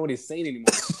 I don't even know what he's saying anymore.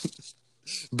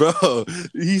 Bro,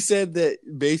 he said that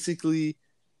basically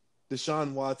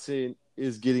Deshaun Watson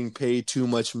is getting paid too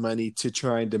much money to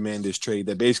try and demand this trade.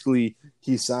 That basically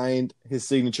he signed his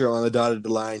signature on the dotted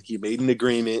line. He made an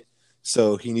agreement,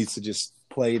 so he needs to just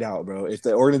play it out, bro. If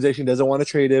the organization doesn't want to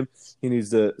trade him, he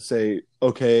needs to say,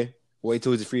 okay, wait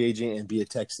till he's a free agent and be a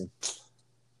Texan.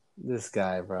 This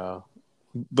guy, bro.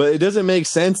 But it doesn't make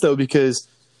sense, though, because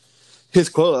his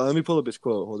quote, let me pull up his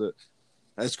quote. Hold it.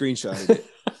 I screenshotted it.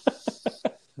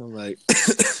 I'm like,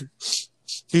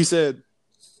 he said,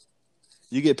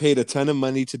 you get paid a ton of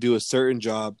money to do a certain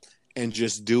job and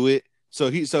just do it. So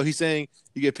he's saying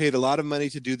you get paid a lot of money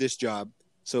to do this job.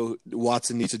 So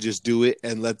Watson needs to just do it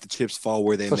and let the chips fall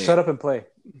where they may. So shut up and play.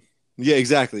 Yeah,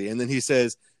 exactly. And then he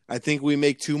says, I think we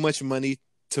make too much money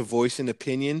to voice an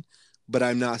opinion, but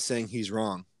I'm not saying he's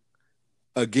wrong.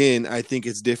 Again, I think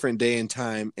it's different day and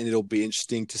time, and it'll be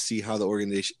interesting to see how the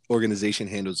organization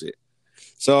handles it.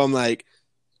 So I'm like,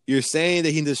 you're saying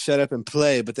that he needs to shut up and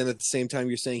play, but then at the same time,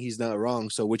 you're saying he's not wrong.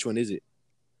 So which one is it?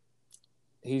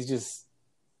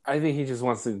 I think he just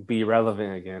wants to be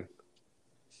relevant again.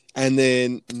 And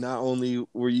then not only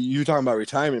were you talking about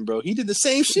retirement, bro, he did the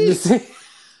same shit.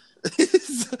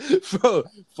 Bro,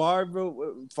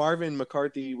 Favre and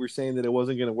McCarthy were saying that it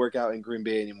wasn't going to work out in Green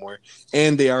Bay anymore,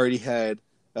 and they already had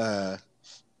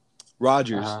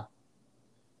Rodgers,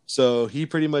 so he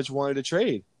pretty much wanted to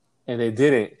trade, and they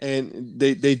didn't. And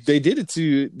they did it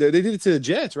to the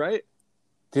Jets, right?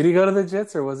 Did he go to the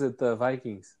Jets or was it the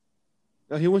Vikings?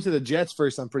 No, he went to the Jets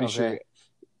first. I'm pretty Okay. sure.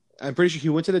 I'm pretty sure he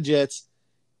went to the Jets.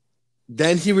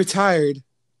 Then he retired,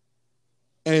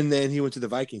 and then he went to the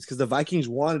Vikings because the Vikings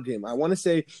wanted him. I want to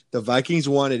say the Vikings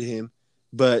wanted him,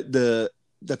 but the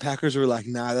Packers were like,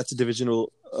 "Nah, that's a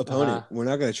divisional opponent. We're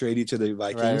not going to trade you to the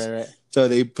Vikings." Right. So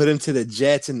they put him to the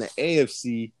Jets in the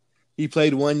AFC. He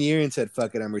played 1 year and said,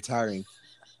 "Fuck it, I'm retiring."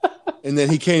 And then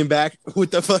he came back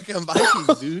with the fucking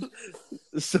Vikings, dude.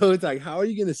 So it's like, how are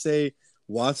you going to say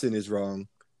Watson is wrong,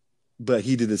 but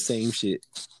he did the same shit?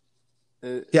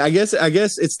 Yeah, I guess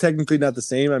it's technically not the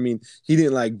same. I mean, he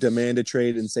didn't like demand a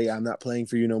trade and say I'm not playing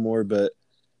for you no more, but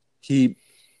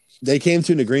they came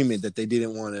to an agreement that they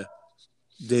didn't want to.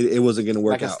 It wasn't going to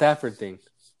work like a out. Stafford thing.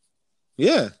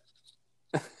 Yeah.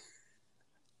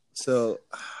 So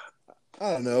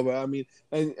I don't know, but I mean,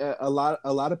 and a lot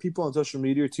of people on social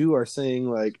media too are saying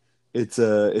like it's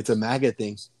a MAGA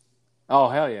thing. Oh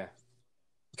hell yeah!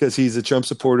 Because he's a Trump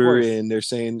supporter, and they're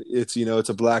saying it's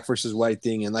a black versus white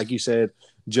thing, and like you said,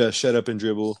 just shut up and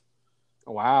dribble.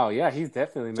 Wow, yeah, he's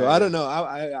definitely. So I don't know.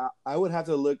 I would have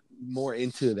to look more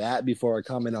into that before I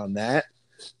comment on that.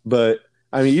 But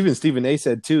I mean, even Stephen A.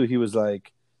 said too. He was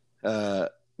like,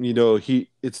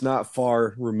 it's not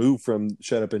far removed from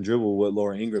shut up and dribble. What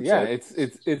Laura Ingraham said. Yeah,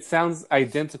 it sounds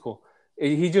identical.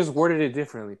 He just worded it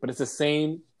differently, but it's the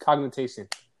same connotation.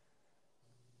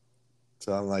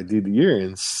 So I'm like, dude, you're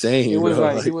insane. He was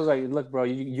bro. he was like, look, bro,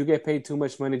 you get paid too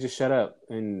much money. Just shut up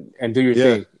and do your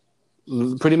thing.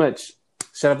 Pretty much,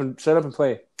 shut up and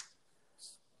play.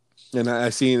 And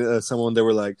I seen someone that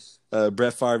were like,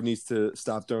 Brett Favre needs to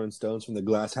stop throwing stones from the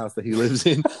glass house that he lives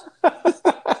in.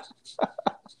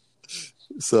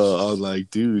 So I was like,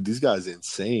 dude, this guy's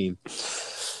insane.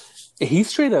 He's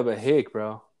straight up a hick,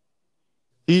 bro.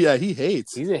 He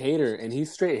hates. He's a hater, and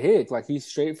he's straight hick. Like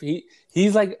he's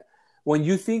like. When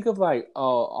you think of like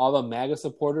all the MAGA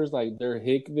supporters, like their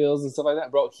Hickvilles and stuff like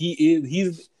that, bro,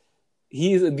 he's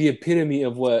the epitome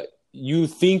of what you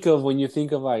think of when you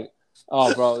think of like,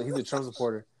 oh, bro, he's a Trump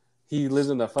supporter. He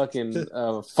lives in the fucking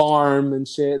farm and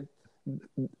shit.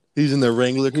 He's in the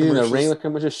Wrangler commercials. He's in the Wrangler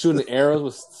commercial shooting arrows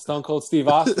with Stone Cold Steve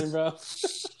Austin, bro.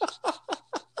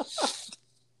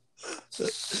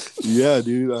 Yeah,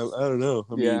 dude. I don't know.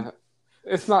 I mean,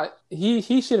 it's not.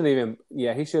 He shouldn't even.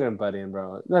 Yeah, he shouldn't butt in,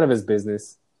 bro. None of his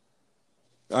business.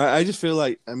 I just feel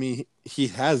like he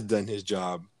has done his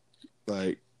job,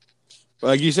 like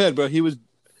you said, bro. He was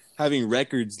having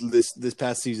records this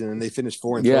past season, and they finished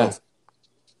 4-12. Yeah.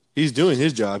 He's doing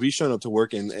his job. He's showing up to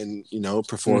work and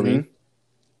performing.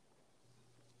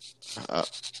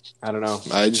 I don't know.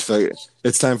 I just feel like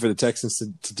it's time for the Texans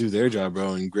to do their job,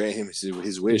 bro, and grant him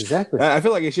his wish. Exactly. I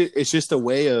feel like it's just a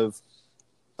way of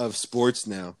sports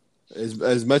now.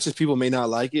 As much as people may not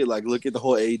like it, like look at the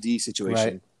whole AD situation.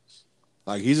 Right.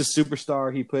 Like he's a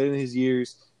superstar. He played in his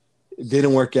years. It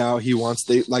didn't work out.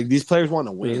 These players want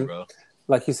to win, bro.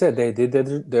 Like you said, they did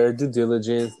their due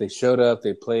diligence. They showed up.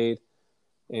 They played,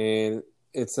 and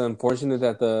it's unfortunate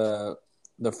that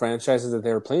the franchises that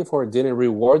they were playing for didn't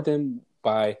reward them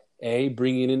by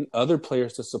bringing in other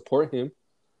players to support him.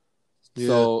 Yeah.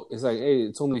 So it's like, hey,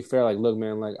 it's only fair. Like, look,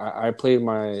 man, like I played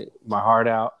my heart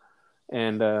out,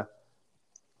 and I'm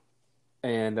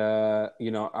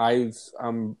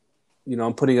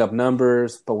putting up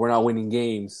numbers, but we're not winning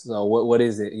games. So what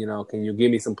is it? Can you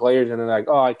give me some players? And they're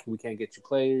like, we can't get you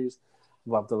players,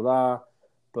 blah blah blah.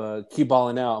 But keep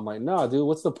balling out. I'm like, nah, dude.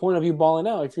 What's the point of you balling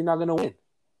out if you're not gonna win?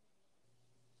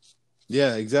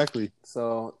 Yeah, exactly.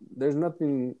 So there's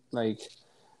nothing like.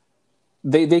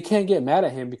 They can't get mad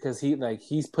at him because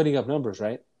he's putting up numbers,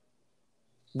 right?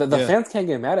 The fans can't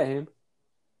get mad at him.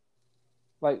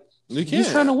 Like he's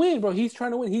trying to win, bro. He's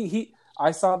trying to win. I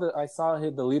saw the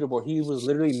leaderboard. He was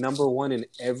literally number one in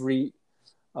every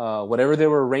whatever they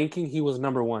were ranking. He was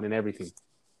number one in everything.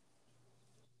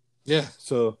 Yeah.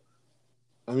 So,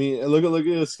 I mean, look at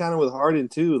it's kind of with Harden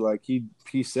too. Like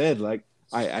he said, like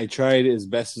I tried as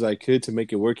best as I could to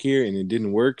make it work here, and it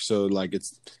didn't work. So like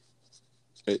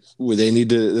they need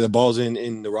the ball's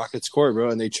in the Rockets' court, bro,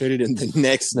 and they traded him the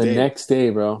next day. The next day,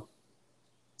 bro.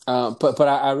 But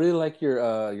I really like your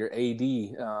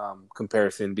AD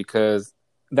comparison because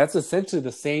that's essentially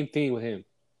the same thing with him.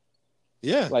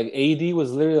 Yeah, like AD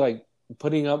was literally like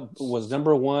was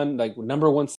number one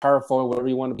power forward, whatever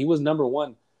you want. He was number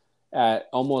one at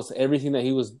almost everything that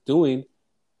he was doing,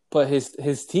 but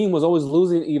his team was always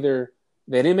losing. Either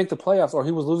they didn't make the playoffs, or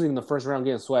he was losing in the first round,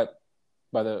 getting swept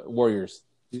by the Warriors.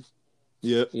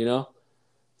 Yeah,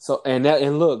 So and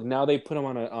look, now they put him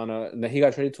on a. He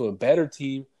got traded to a better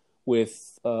team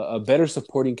with a better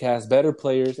supporting cast, better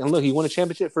players, and look, he won a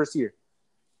championship first year.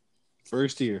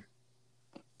 First year.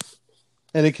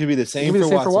 And it could be the It same, could be for, the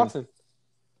same Watson. for Watson.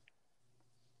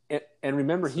 And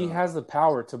remember, he So- has the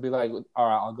power to be like, all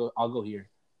right, I'll go here.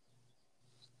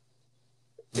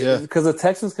 Yeah. Because the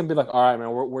Texans can be like, all right, man,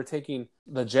 we're taking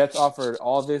the Jets offered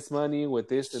all this money with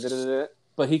this, da, da, da, da.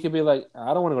 But he could be like,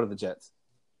 I don't want to go to the Jets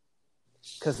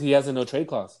because he has a no trade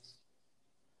clause.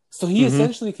 So he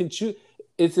essentially can choose.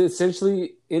 It's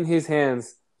essentially in his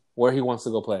hands where he wants to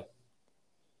go play.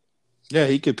 Yeah,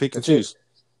 he could pick and That's it. choose.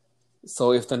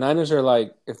 So if the Niners are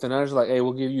like, hey,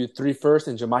 we'll give you 3 firsts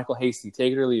and JaMychal Hasty,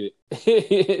 take it or leave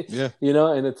it. Yeah. You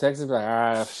know, and the Texans be like,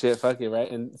 all right, shit, fuck it,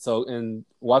 right? And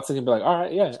Watson can be like, all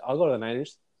right, yeah, I'll go to the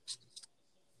Niners.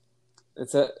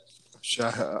 It's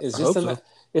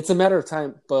a matter of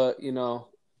time, but you know,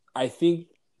 I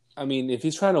mean, if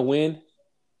he's trying to win,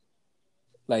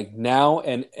 like now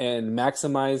and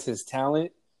maximize his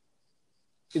talent,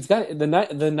 it's got the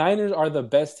Niners are the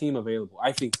best team available.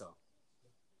 I think so.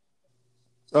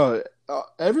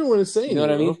 Everyone is saying, You know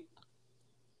what I mean?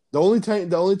 The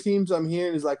only teams I'm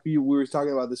hearing is like we were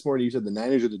talking about this morning. You said the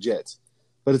Niners or the Jets,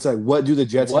 but it's like, what do the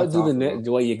Jets? What do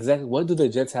the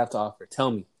Jets have to offer?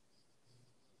 Tell me.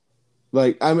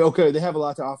 Like, I mean, okay, they have a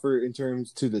lot to offer in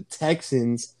terms to the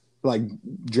Texans, like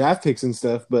draft picks and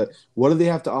stuff. But what do they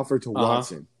have to offer to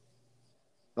Watson?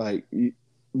 Like,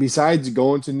 besides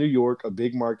going to New York, a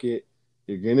big market,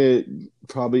 you're gonna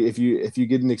probably if you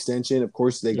get an extension, of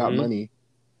course they got money.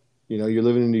 You know, you're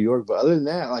living in New York, but other than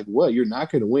that, like, what? You're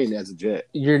not going to win as a Jet.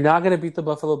 You're not going to beat the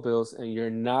Buffalo Bills, and you're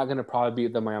not going to probably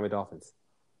beat the Miami Dolphins.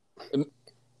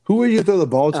 Who are you to throw the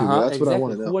ball to? That's exactly. what I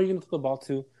want to know. Who are you going to throw the ball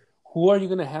to? Who are you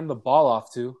going to hand the ball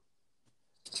off to?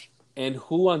 And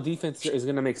who on defense is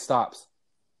going to make stops?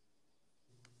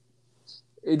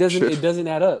 It doesn't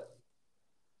add up.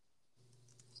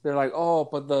 They're like, oh,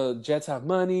 but the Jets have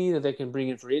money that they can bring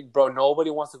in for it. Bro, nobody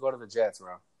wants to go to the Jets,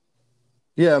 bro.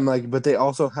 Yeah, I'm like, but they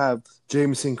also have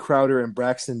Jamison Crowder and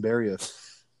Braxton Berrios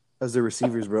as their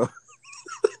receivers, bro.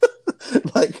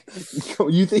 Like,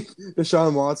 you think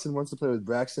Deshaun Watson wants to play with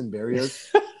Braxton Berrios?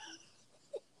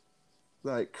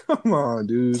 Like, come on,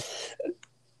 dude.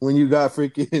 When you got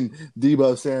freaking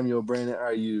Deebo Samuel, Brandon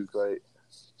Ayuk, like,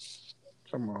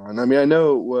 come on. I mean, I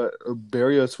know what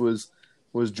Berrios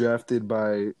was drafted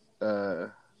by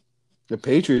the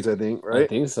Patriots, I think, right? I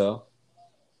think so.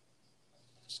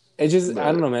 I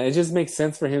don't know, man. It just makes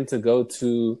sense for him to go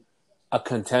to a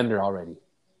contender already.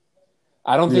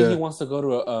 I don't think he wants to go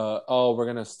to we're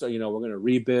gonna start, we're gonna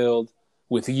rebuild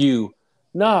with you.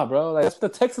 Nah, bro, like, that's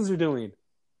what the Texans are doing.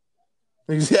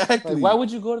 Exactly. Like, why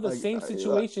would you go to the same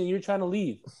situation you're trying to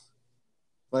leave?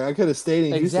 Like, I could have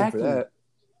stayed in Houston for that.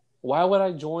 Why would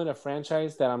I join a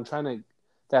franchise that's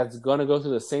gonna go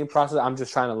through the same process? I'm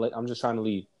just trying to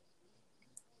leave.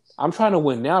 I'm trying to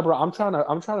win now, bro. I'm trying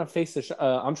to face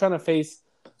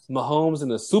Mahomes in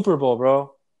the Super Bowl,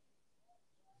 bro.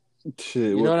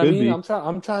 Shit, you know what I mean?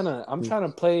 I'm trying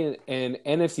to play in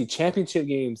NFC Championship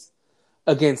games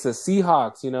against the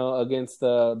Seahawks, against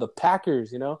the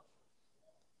Packers, Come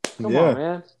on,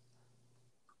 man.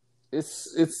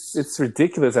 It's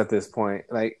ridiculous at this point.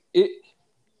 Like,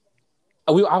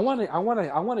 I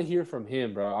want to hear from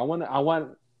him, bro. I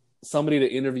want somebody to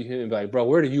interview him and be like, bro,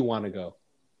 where do you want to go?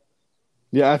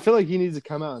 Yeah, I feel like he needs to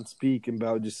come out and speak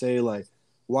about, just say, like,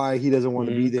 why he doesn't want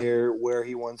to be there, where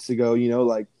he wants to go,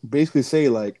 like, basically say,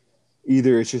 like,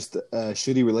 either it's just a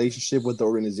shitty relationship with the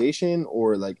organization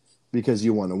or, like, because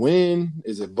you want to win.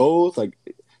 Is it both? Like,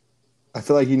 I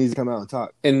feel like he needs to come out and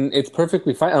talk. And it's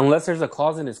perfectly fine, unless there's a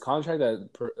clause in his contract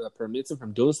that permits him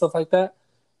from doing stuff like that.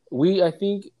 I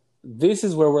think this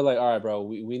is where we're like, all right, bro,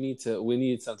 we need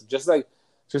something. Just like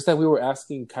we were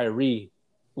asking Kyrie,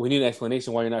 we need an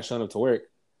explanation why you're not showing up to work.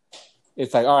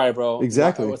 It's like, all right, bro.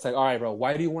 Exactly. It's like, all right, bro,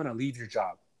 why do you want to leave your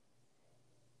job?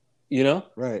 You know?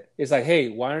 Right. It's like, hey,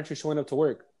 why aren't you showing up to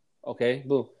work? Okay,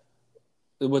 boom.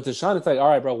 With Deshaun, it's like, all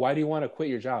right, bro, why do you want to quit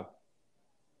your job?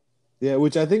 Yeah,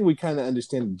 which I think we kind of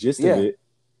understand the gist of it.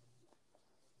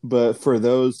 But for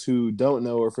those who don't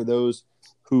know, or for those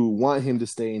who want him to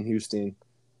stay in Houston,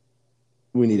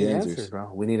 we need answers,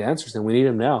 bro. We need answers, and we need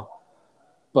them now.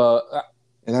 But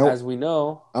as we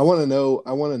know, I want to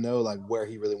know like where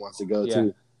he really wants to go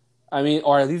too. I mean,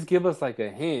 or at least give us like a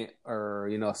hint, or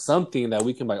something that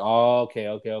we can be like, oh,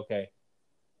 okay.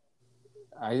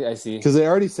 I see. Because they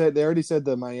already said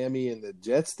the Miami and the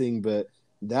Jets thing, but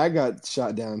that got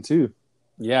shot down too.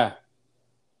 Yeah,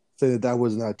 say that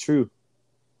was not true.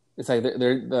 It's like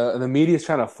the media is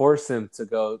trying to force him to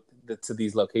go to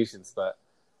these locations, but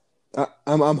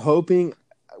I'm hoping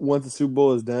once the Super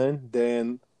Bowl is done,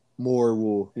 then more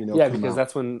will because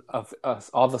that's when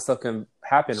all the stuff can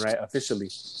happen, right? Officially.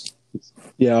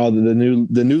 Yeah,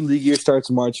 the new league year starts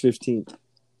March 15th,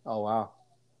 Oh wow.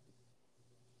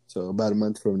 so about a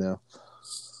month from now.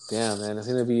 Damn, man, it's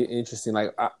gonna be interesting.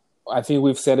 Like I think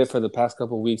we've said it for the past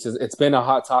couple of weeks. It's been a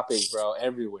hot topic, bro,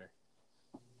 everywhere.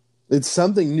 It's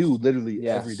something new, literally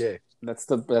Yeah. every day.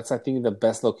 That's I think the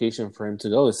best location for him to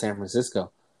go is San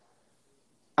Francisco.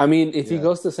 I mean, if he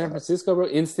goes to San Francisco, bro,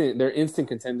 they're instant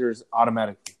contenders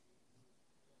automatically.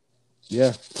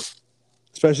 Yeah,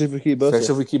 especially if we keep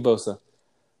Bosa.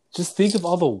 Just think of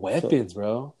all the weapons,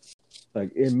 bro.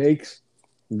 Like it makes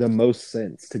the most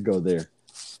sense to go there.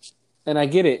 And I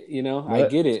get it, I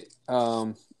get it.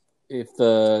 If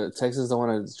the Texans don't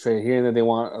want to trade here and then they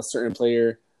want a certain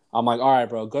player, I'm like, all right,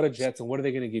 bro, go to Jets, and what are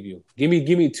they going to give you? Give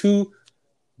me two,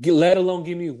 let alone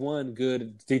give me one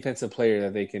good defensive player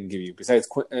that they can give you besides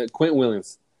Quentin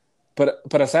Williams. But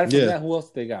aside from that, who else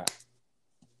they got?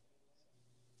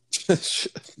 I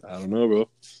don't know, bro.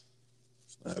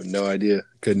 I have no idea.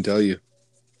 Couldn't tell you.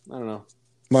 I don't know.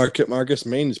 Marcus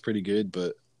Maine is pretty good,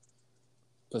 but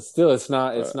still, it's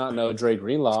not no Dre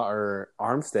Greenlaw or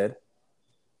Armstead.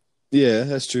 Yeah,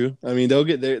 that's true. I mean,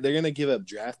 they're gonna give up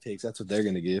draft picks. That's what they're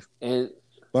gonna give. And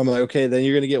but I'm like, okay, then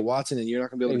you're gonna get Watson, and you're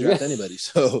not gonna be able to draft anybody.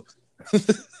 So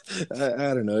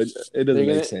I don't know. It doesn't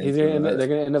make sense. They're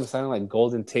gonna end up signing like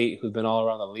Golden Tate, who's been all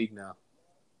around the league now.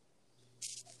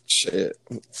 Shit,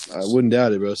 I wouldn't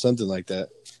doubt it, bro. Something like that.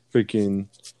 Freaking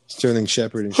Sterling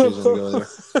Shepard and shit's gonna go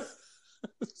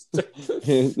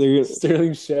there.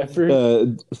 Sterling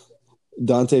Shepard.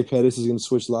 Dante Pettis is gonna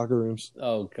switch locker rooms.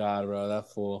 Oh God, bro,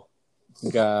 that fool.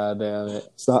 God damn it.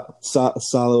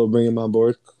 Salah will bring him on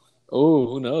board. Oh,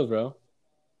 who knows, bro?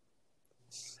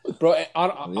 Bro,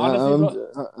 honestly,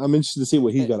 bro, I'm interested to see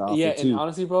what he's got to offer, yeah, too. And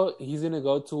honestly, bro, he's going to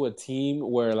go to a team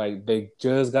where, like, they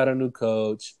just got a new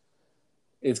coach.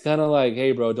 It's kind of like,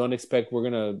 hey, bro, don't expect we're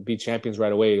going to be champions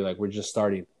right away. Like, we're just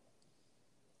starting.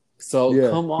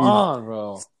 So, come on,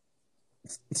 bro.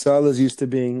 Salah's used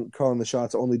to calling the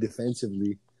shots only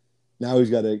defensively. Now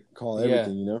he's got to call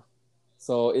everything, you know?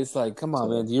 So it's like, come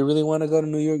on, man. Do you really want to go to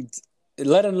New York?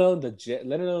 Let alone the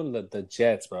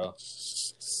Jets, bro.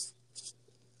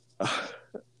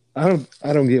 I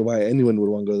don't get why anyone would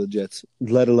want to go to the Jets,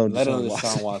 let alone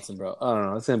Deshaun Watson, bro. I don't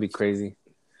know. It's gonna be crazy.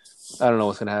 I don't know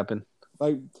what's gonna happen.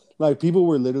 Like people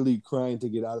were literally crying to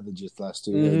get out of the Jets last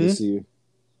year. Mm-hmm. This year.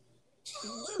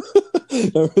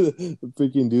 Remember the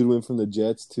freaking dude went from the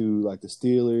Jets to like the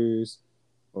Steelers.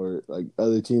 Or like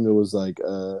other team that was like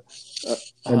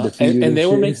undefeated, and they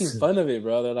were making fun of it,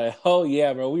 bro. They're like, "Oh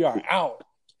yeah, bro, we are out,"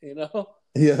 you know?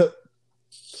 Yeah.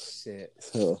 Shit.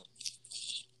 So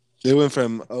they went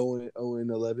from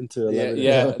 0-11 to 11.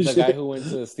 Yeah. The guy who went to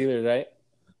the Steelers, right?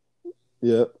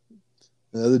 Yep.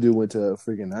 The other dude went to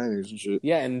freaking Niners and shit.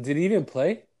 Yeah, and did he even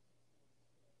play?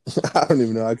 I don't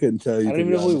even know. I couldn't tell you. I don't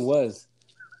even know who he was.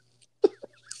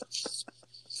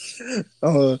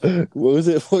 Oh, what was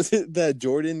it? Was it that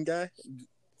Jordan guy?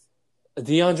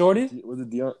 Deion Jordan? Was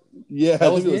it Deion? Yeah,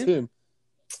 that I think it was him.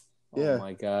 Oh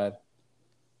my God!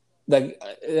 Like,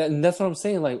 and that's what I'm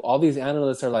saying. Like, all these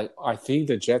analysts are like, "I think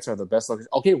the Jets are the best location."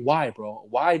 Okay, why, bro?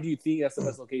 Why do you think that's the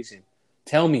best location?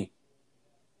 Tell me.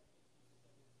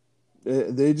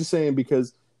 They're just saying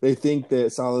because they think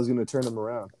that Salah's going to turn them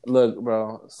around. Look,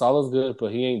 bro, Salah's good,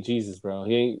 but he ain't Jesus, bro.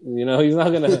 He ain't. He's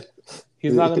not gonna.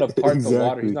 He's not going to part the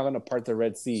water. He's not going to part the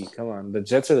Red Sea. Come on. The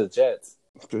Jets are the Jets.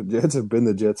 The Jets have been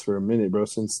the Jets for a minute, bro,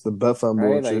 since the Buffon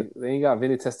bullshit. Like, they ain't got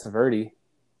Vinny Testaverde.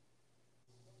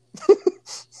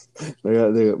 They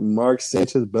got Mark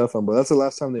Sanchez, Buffon, but that's the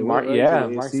last time they won. Right? Yeah,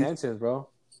 Mark Sanchez, bro.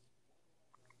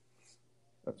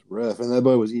 That's rough. And that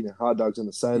boy was eating hot dogs on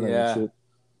the sideline and shit.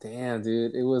 Damn,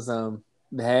 dude. It was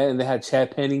they had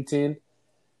Chad Pennington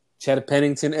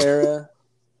era.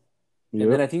 Yep.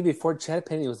 And then I think before Chad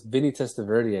Pennington, it was Vinny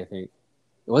Testaverde, I think.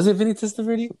 Was it Vinny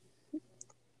Testaverde?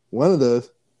 One of those.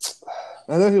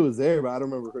 I know he was there, but I don't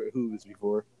remember who was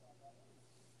before.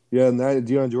 Yeah,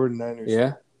 Deion Jordan Niners.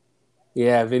 Yeah.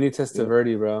 Yeah, Vinny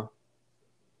Testaverde, bro.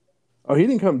 Oh, he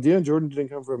didn't come. Deion Jordan didn't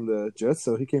come from the Jets,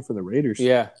 though. He came from the Raiders.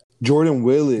 Yeah. Jordan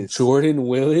Willis.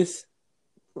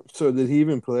 So did he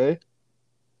even play?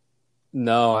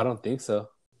 No, I don't think so.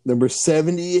 Number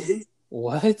 78.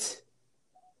 What?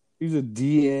 He's a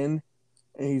DN,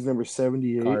 and he's number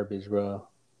 78. Garbage, bro.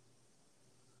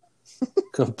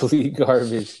 Complete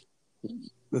garbage.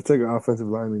 That's like an offensive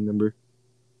lineman number.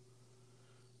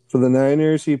 For the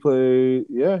Niners, he played...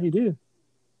 Yeah, he did.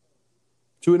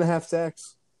 2.5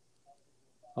 sacks.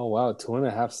 Oh, wow.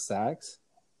 2.5 sacks?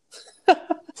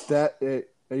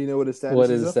 You know what his status is?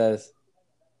 What is his status?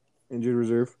 Injured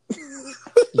reserve.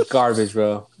 Garbage,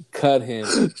 bro. Cut him,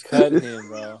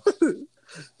 bro.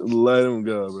 Let him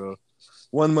go, bro.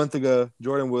 1 month ago,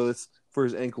 Jordan Willis for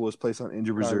his ankle was placed on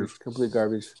injured Garbage, reserve. complete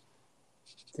garbage.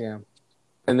 Damn.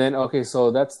 And then okay,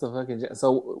 so that's the fucking.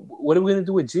 So what are we gonna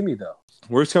do with Jimmy though?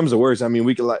 Worst comes to worst. I mean,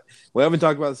 we haven't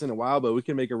talked about this in a while, but we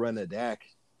can make a run at Dak.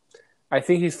 I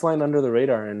think he's flying under the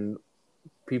radar, and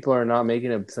people are not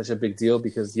making such a big deal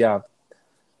because the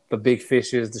big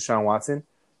fish is Deshaun Watson.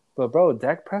 But bro,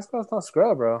 Dak Prescott's not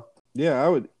scrub, bro. Yeah, I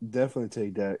would definitely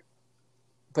take Dak.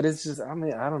 But it's just, I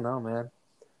mean, I don't know, man.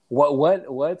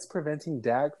 What's preventing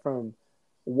Dak from?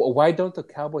 Why don't the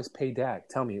Cowboys pay Dak?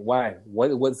 Tell me why. What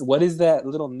is that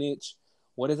little niche?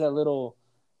 What is that little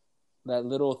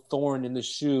thorn in the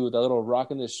shoe? That little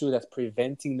rock in the shoe that's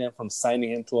preventing them from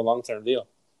signing him to a long-term deal?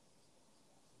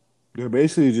 They're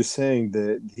basically just saying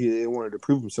that he wanted to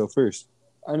prove himself first.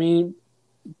 I mean,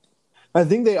 I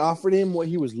think they offered him what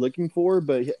he was looking for,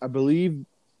 but I believe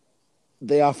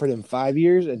they offered him 5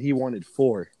 years and he wanted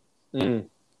 4. mm,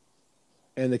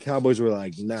 And the Cowboys were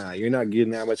like, nah, you're not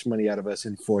getting that much money out of us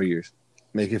in 4 years.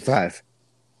 Make it 5.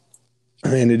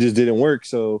 And it just didn't work,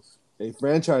 so they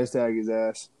franchise tag his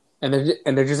ass. and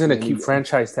they're just gonna keep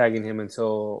franchise tagging him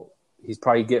until he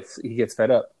gets fed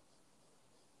up.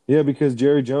 Yeah, because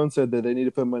Jerry Jones said that they need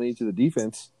to put money into the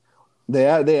defense. They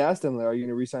asked him, like, are you going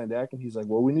to re-sign Dak? And he's like,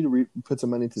 well, we need to put some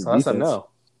money into the defense. That's a no.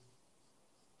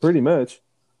 Pretty much.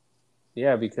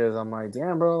 Yeah, because I'm like,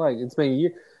 damn, bro, like it's been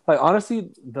years. Like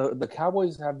honestly, the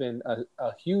Cowboys have been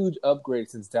a huge upgrade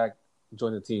since Dak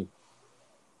joined the team.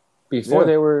 Before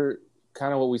they were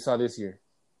kind of what we saw this year,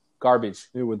 garbage.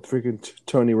 Yeah, with freaking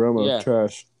Tony Romo,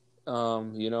 trash.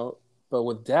 You know, but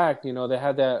with Dak, you know, they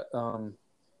had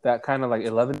that kind of like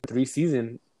 11-3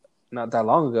 season not that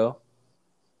long ago,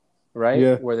 right?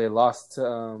 Yeah. Where they lost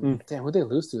to damn, who'd they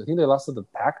lose to? I think they lost to the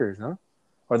Packers, huh?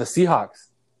 Or the Seahawks.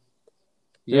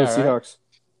 Yeah, right?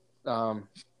 Seahawks.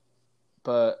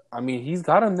 But I mean, he's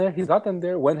got them there. He's got them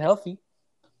there when healthy.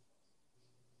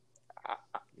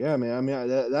 Yeah, man. I mean,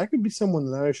 that could be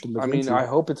someone that I should look into. I mean, I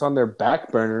hope it's on their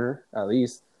back burner at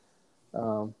least.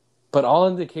 But all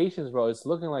indications, bro, it's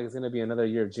looking like it's going to be another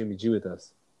year of Jimmy G with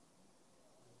us.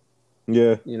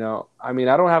 Yeah. You know, I mean,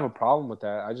 I don't have a problem with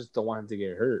that. I just don't want him to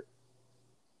get hurt.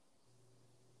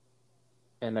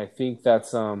 And I think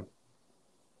that's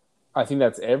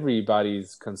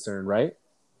everybody's concern, right?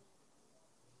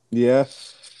 Yeah.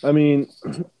 I mean,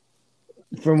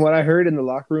 from what I heard in the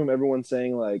locker room, everyone's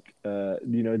saying like,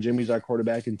 Jimmy's our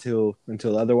quarterback until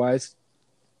otherwise.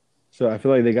 So I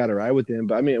feel like they got to ride with him.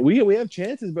 But I mean, we have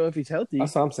chances, bro, if he's healthy.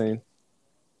 That's what I'm saying.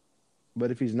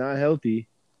 But if he's not healthy,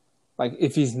 like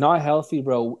if he's not healthy,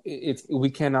 bro, we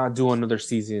cannot do another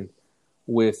season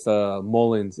with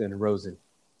Mullins and Rosen.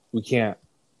 We can't.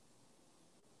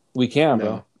 We can't,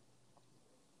 bro.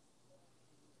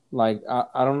 Like,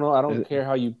 I don't know. I don't care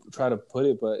how you try to put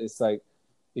it, but it's like,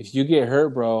 if you get hurt,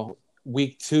 bro,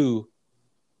 week 2,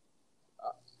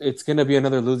 it's going to be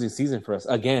another losing season for us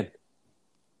again.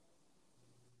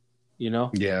 You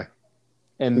know? Yeah.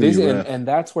 And this and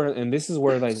that's where, and this is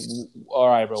where, like, all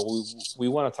right, bro, we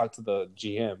want to talk to the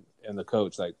GM and the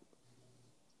coach. Like,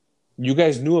 you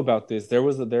guys knew about this. There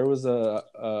was a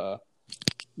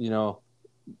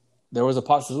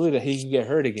possibility that he could get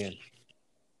hurt again.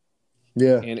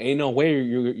 Yeah. And ain't no way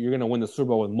you're gonna win the Super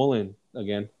Bowl with Mullen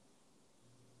again.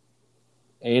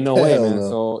 Ain't no way, man. No.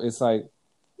 So it's like,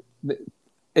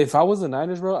 if I was the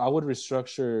Niners, bro, I would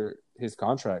restructure his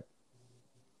contract.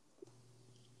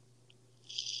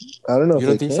 I don't know. You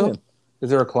don't think so? Is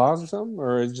there a clause or something,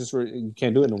 or is it just you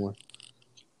can't do it no more?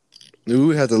 We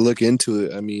would have to look into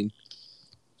it. I mean,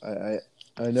 I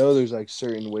know there's like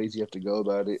certain ways you have to go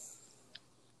about it.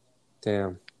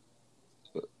 Damn.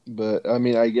 But I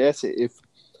mean, I guess if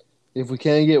we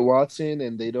can't get Watson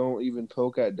and they don't even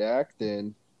poke at Dak,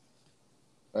 then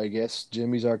I guess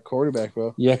Jimmy's our quarterback,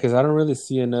 bro. Yeah, because I don't really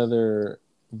see another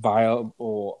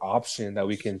viable option that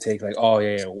we can take. Like, oh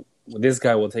yeah, this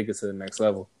guy will take us to the next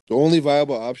level. The only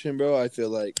viable option, bro, I feel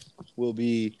like will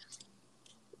be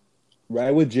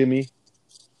ride with Jimmy,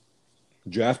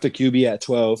 draft a QB at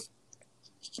 12,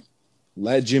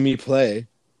 let Jimmy play.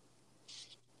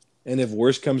 And if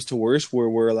worse comes to worse, where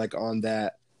we're like on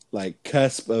that like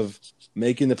cusp of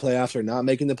making the playoffs or not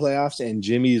making the playoffs, and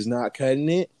Jimmy is not cutting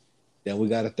it, then we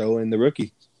got to throw in the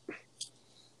rookie.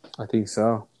 I think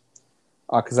so.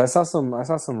 Because I saw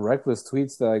some reckless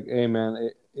tweets that like, hey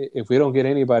man, if we don't get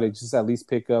anybody, just at least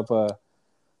pick up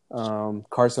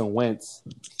Carson Wentz.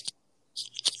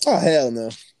 Oh hell no!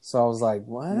 So I was like,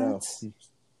 what?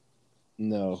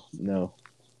 No,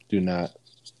 do not.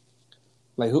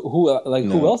 Like who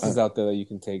else is out there that you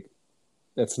can take?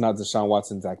 That's not Deshaun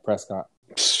Watson, Dak Prescott.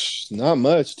 Not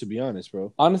much, to be honest,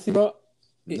 bro. Honestly, bro,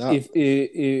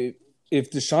 if if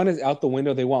Deshaun is out the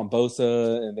window, they want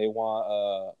Bosa and they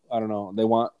want I don't know, they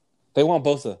want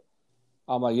Bosa.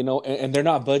 I'm like, and they're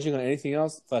not budging on anything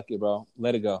else. Fuck it, bro.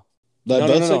 Let it go. Let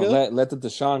Bosa go? Let the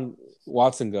Deshaun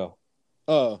Watson go.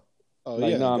 Oh,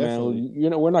 like, yeah, nah, definitely.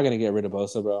 man. We're not gonna get rid of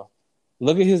Bosa, bro.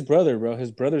 Look at his brother, bro.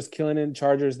 His brother's killing in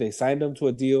Chargers. They signed him to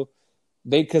a deal,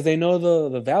 because they know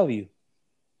the value.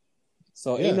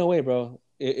 So ain't no way, bro.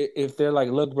 If they're like,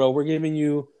 look, bro, we're giving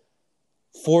you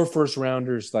 4 first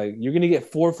rounders. Like, you're gonna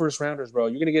get 4 first rounders, bro.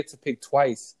 You're gonna get to pick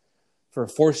twice for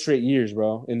 4 straight years,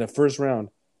 bro, in the first round.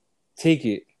 Take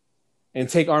it, and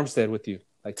take Armstead with you.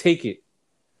 Like, take it.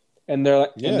 And they're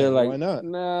like, why not?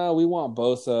 Nah, we want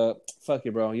Bosa. Fuck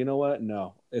it, bro. You know what?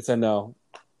 No, it's a no.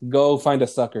 Go find a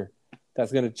sucker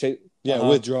that's gonna chase. Yeah,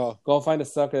 withdraw. Go find a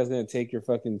sucker that's gonna take your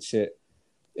fucking shit.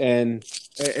 And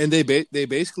they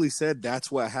basically said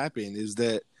that's what happened, is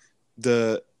that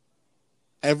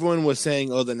everyone was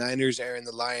saying, oh, the Niners and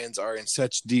the Lions are in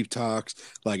such deep talks,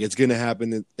 like it's gonna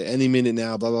happen at any minute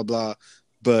now, blah blah blah.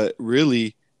 But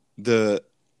really, the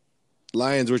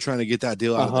Lions were trying to get that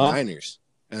deal out of the Niners,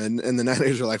 and the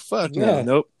Niners were like, fuck no,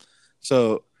 nope.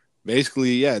 So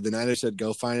basically, yeah, the Niners said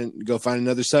go find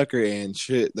another sucker, and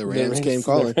shit, the Rams came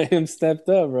calling. The Rams stepped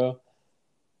up, bro.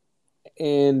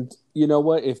 And you know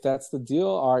what? If that's the deal,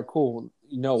 all right, cool.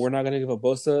 We're not going to give a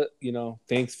Bosa,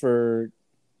 thanks for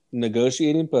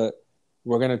negotiating, but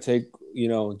we're going to take,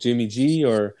 Jimmy G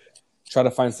or try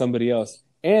to find somebody else.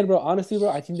 And, bro, honestly, bro,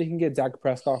 I think they can get Dak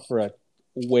Prescott for a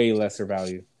way lesser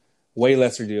value, way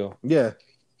lesser deal. Yeah.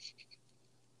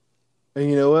 And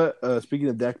you know what? Speaking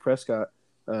of Dak Prescott,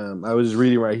 I was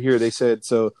reading right here. They said,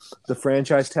 so the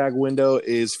franchise tag window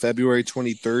is February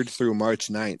 23rd through March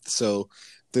 9th. So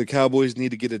the Cowboys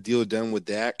need to get a deal done with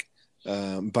Dak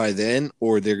by then,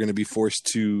 or they're going to be forced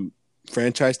to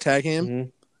franchise tag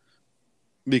him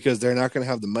because they're not going to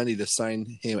have the money to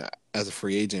sign him as a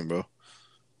free agent, bro.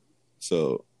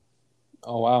 So,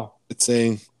 oh wow, it's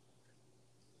saying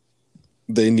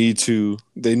they need to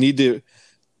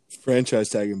franchise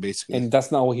tag him basically, and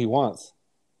that's not what he wants.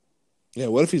 Yeah,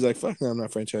 what if he's like, fuck no, I'm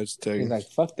not franchise tagging. He's like,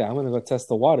 fuck that, I'm going to go test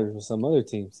the waters with some other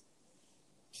teams.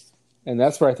 And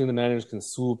that's where I think the Niners can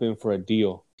swoop in for a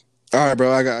deal. All right,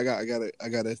 bro. I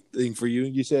got a thing for you.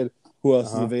 You said who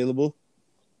else is available?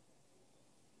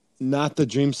 Not the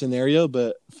dream scenario,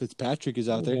 but Fitzpatrick is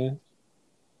out there.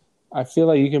 I feel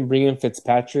like you can bring in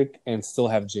Fitzpatrick and still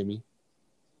have Jimmy.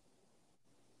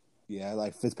 Yeah,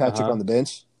 like Fitzpatrick on the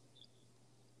bench.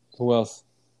 Who else?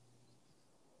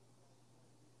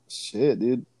 Shit,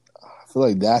 dude. I feel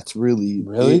like that's really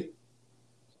it.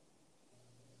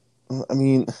 I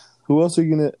mean, who else are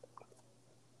you gonna?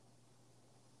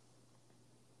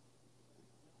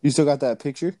 You still got that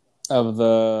picture of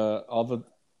all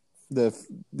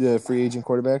the free agent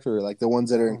quarterbacks, or like the ones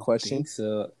that are in question? I think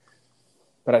so.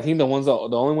 But I think the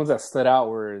only ones that stood out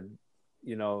were,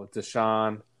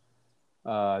 Deshaun,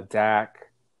 Dak,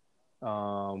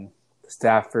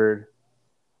 Stafford.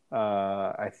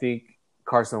 I think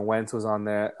Carson Wentz was on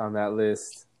that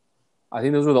list. I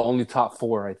think those were the only top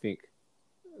 4. I think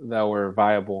that were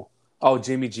viable. Oh,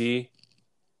 Jimmy G.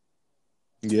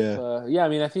 Yeah. I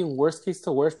mean, I think worst case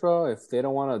to worst, bro, if they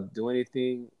don't want to do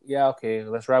anything, yeah, okay,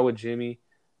 let's ride with Jimmy.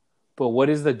 But what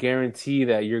is the guarantee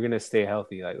that you're going to stay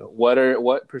healthy? Like,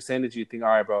 what percentage do you think, all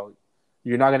right, bro,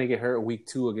 you're not going to get hurt week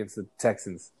 2 against the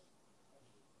Texans?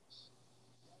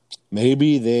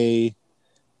 Maybe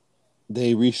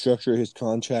they restructure his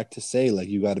contract to say, like,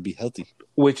 you got to be healthy.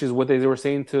 Which is what they were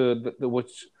saying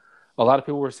which a lot of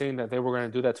people were saying that they were going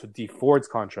to do that to Dee Ford's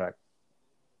contract.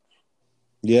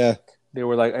 Yeah. They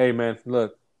were like, "Hey, man,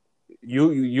 look,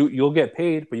 you'll get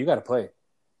paid, but you got to play.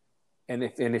 And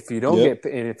if you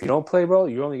don't play, bro,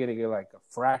 you're only going to get like a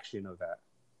fraction of that."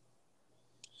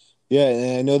 Yeah,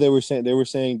 and I know they were saying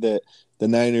that the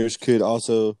Niners could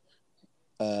also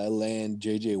land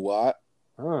J.J. Watt.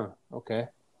 Okay.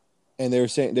 And they were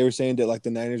saying that like the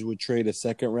Niners would trade a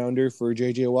second rounder for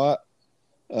J.J. Watt.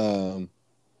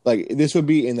 Like this would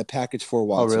be in the package for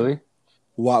Watson. Oh, really?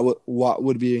 Watt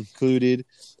would be included.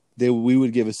 We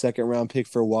would give a second round pick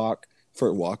for Watt,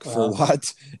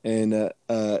 and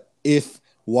if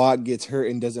Watt gets hurt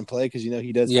and doesn't play, because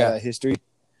he does have that history,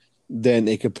 then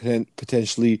it could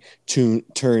potentially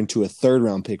turn to a third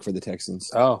round pick for the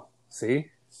Texans. Oh, see.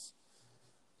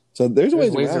 So there's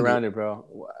ways around it,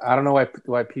 bro. I don't know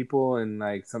why people and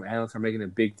like some analysts are making a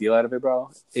big deal out of it,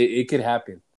 bro. It could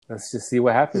happen. Let's just see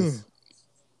what happens.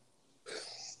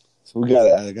 So we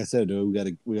got, like I said, though,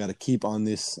 we got to keep on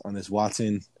this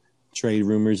Watson trade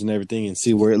rumors and everything, and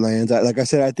see where it lands. Like I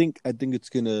said, I think it's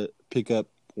gonna pick up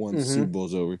once Super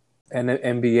Bowl's over. And the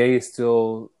NBA is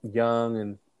still young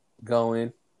and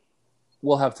going.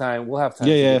 we'll have time. We'll have time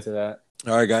Yeah, to yeah. get to that.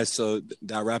 All right, guys. So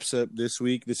that wraps up this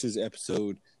week. This is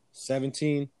episode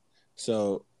 17.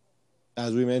 So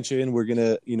as we mentioned, we're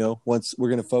gonna,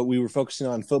 we were focusing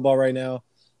on football right now.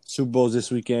 Super Bowl's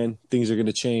this weekend. Things are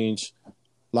gonna change.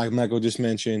 Like Michael just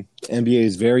mentioned, the NBA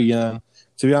is very young.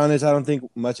 To be honest, I don't think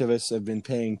much of us have been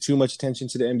paying too much attention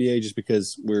to the NBA just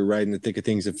because we're right in the thick of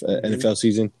things of NFL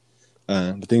season.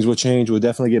 But things will change. We'll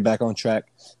definitely get back on track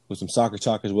with some soccer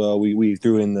talk as well. We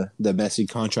threw in the Messi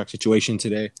contract situation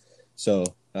today. So,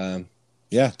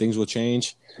 things will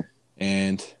change.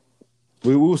 And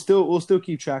we'll still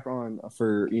keep track on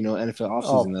for, NFL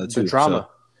offseason though, too. The drama.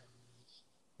 So,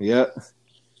 yeah.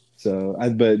 So,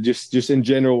 but just in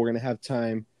general, we're going to have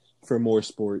time for more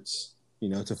sports,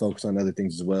 to focus on other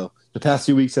things as well. The past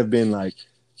 2 weeks have been like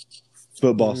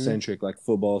football centric, like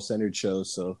football centered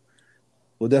shows. So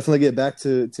we'll definitely get back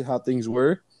to how things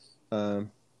were. But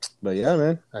yeah,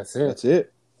 man, That's it. That's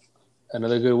it.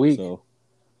 Another good week. So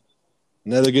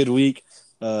another good week.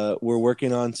 We're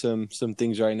working on some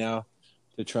things right now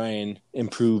to try and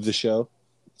improve the show.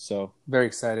 So very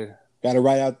excited. Got to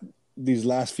write out these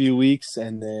last few weeks,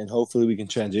 and then hopefully we can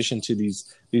transition to these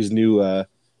new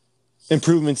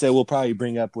improvements that we'll probably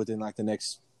bring up within like the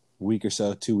next week or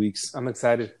so, 2 weeks. I'm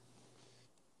excited.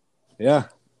 Yeah,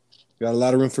 got a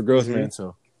lot of room for growth, man.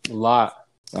 So a lot.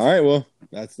 All right, well,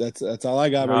 that's all I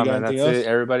got. Nah, man, that's it.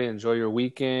 Everybody enjoy your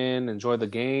weekend. Enjoy the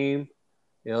game.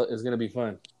 It's gonna be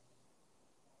fun.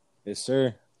 Yes,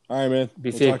 sir. All right, man.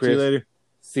 Be safe, Chris. Talk to you later.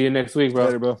 See you next week, bro.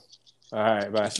 Later, bro. All right, bye.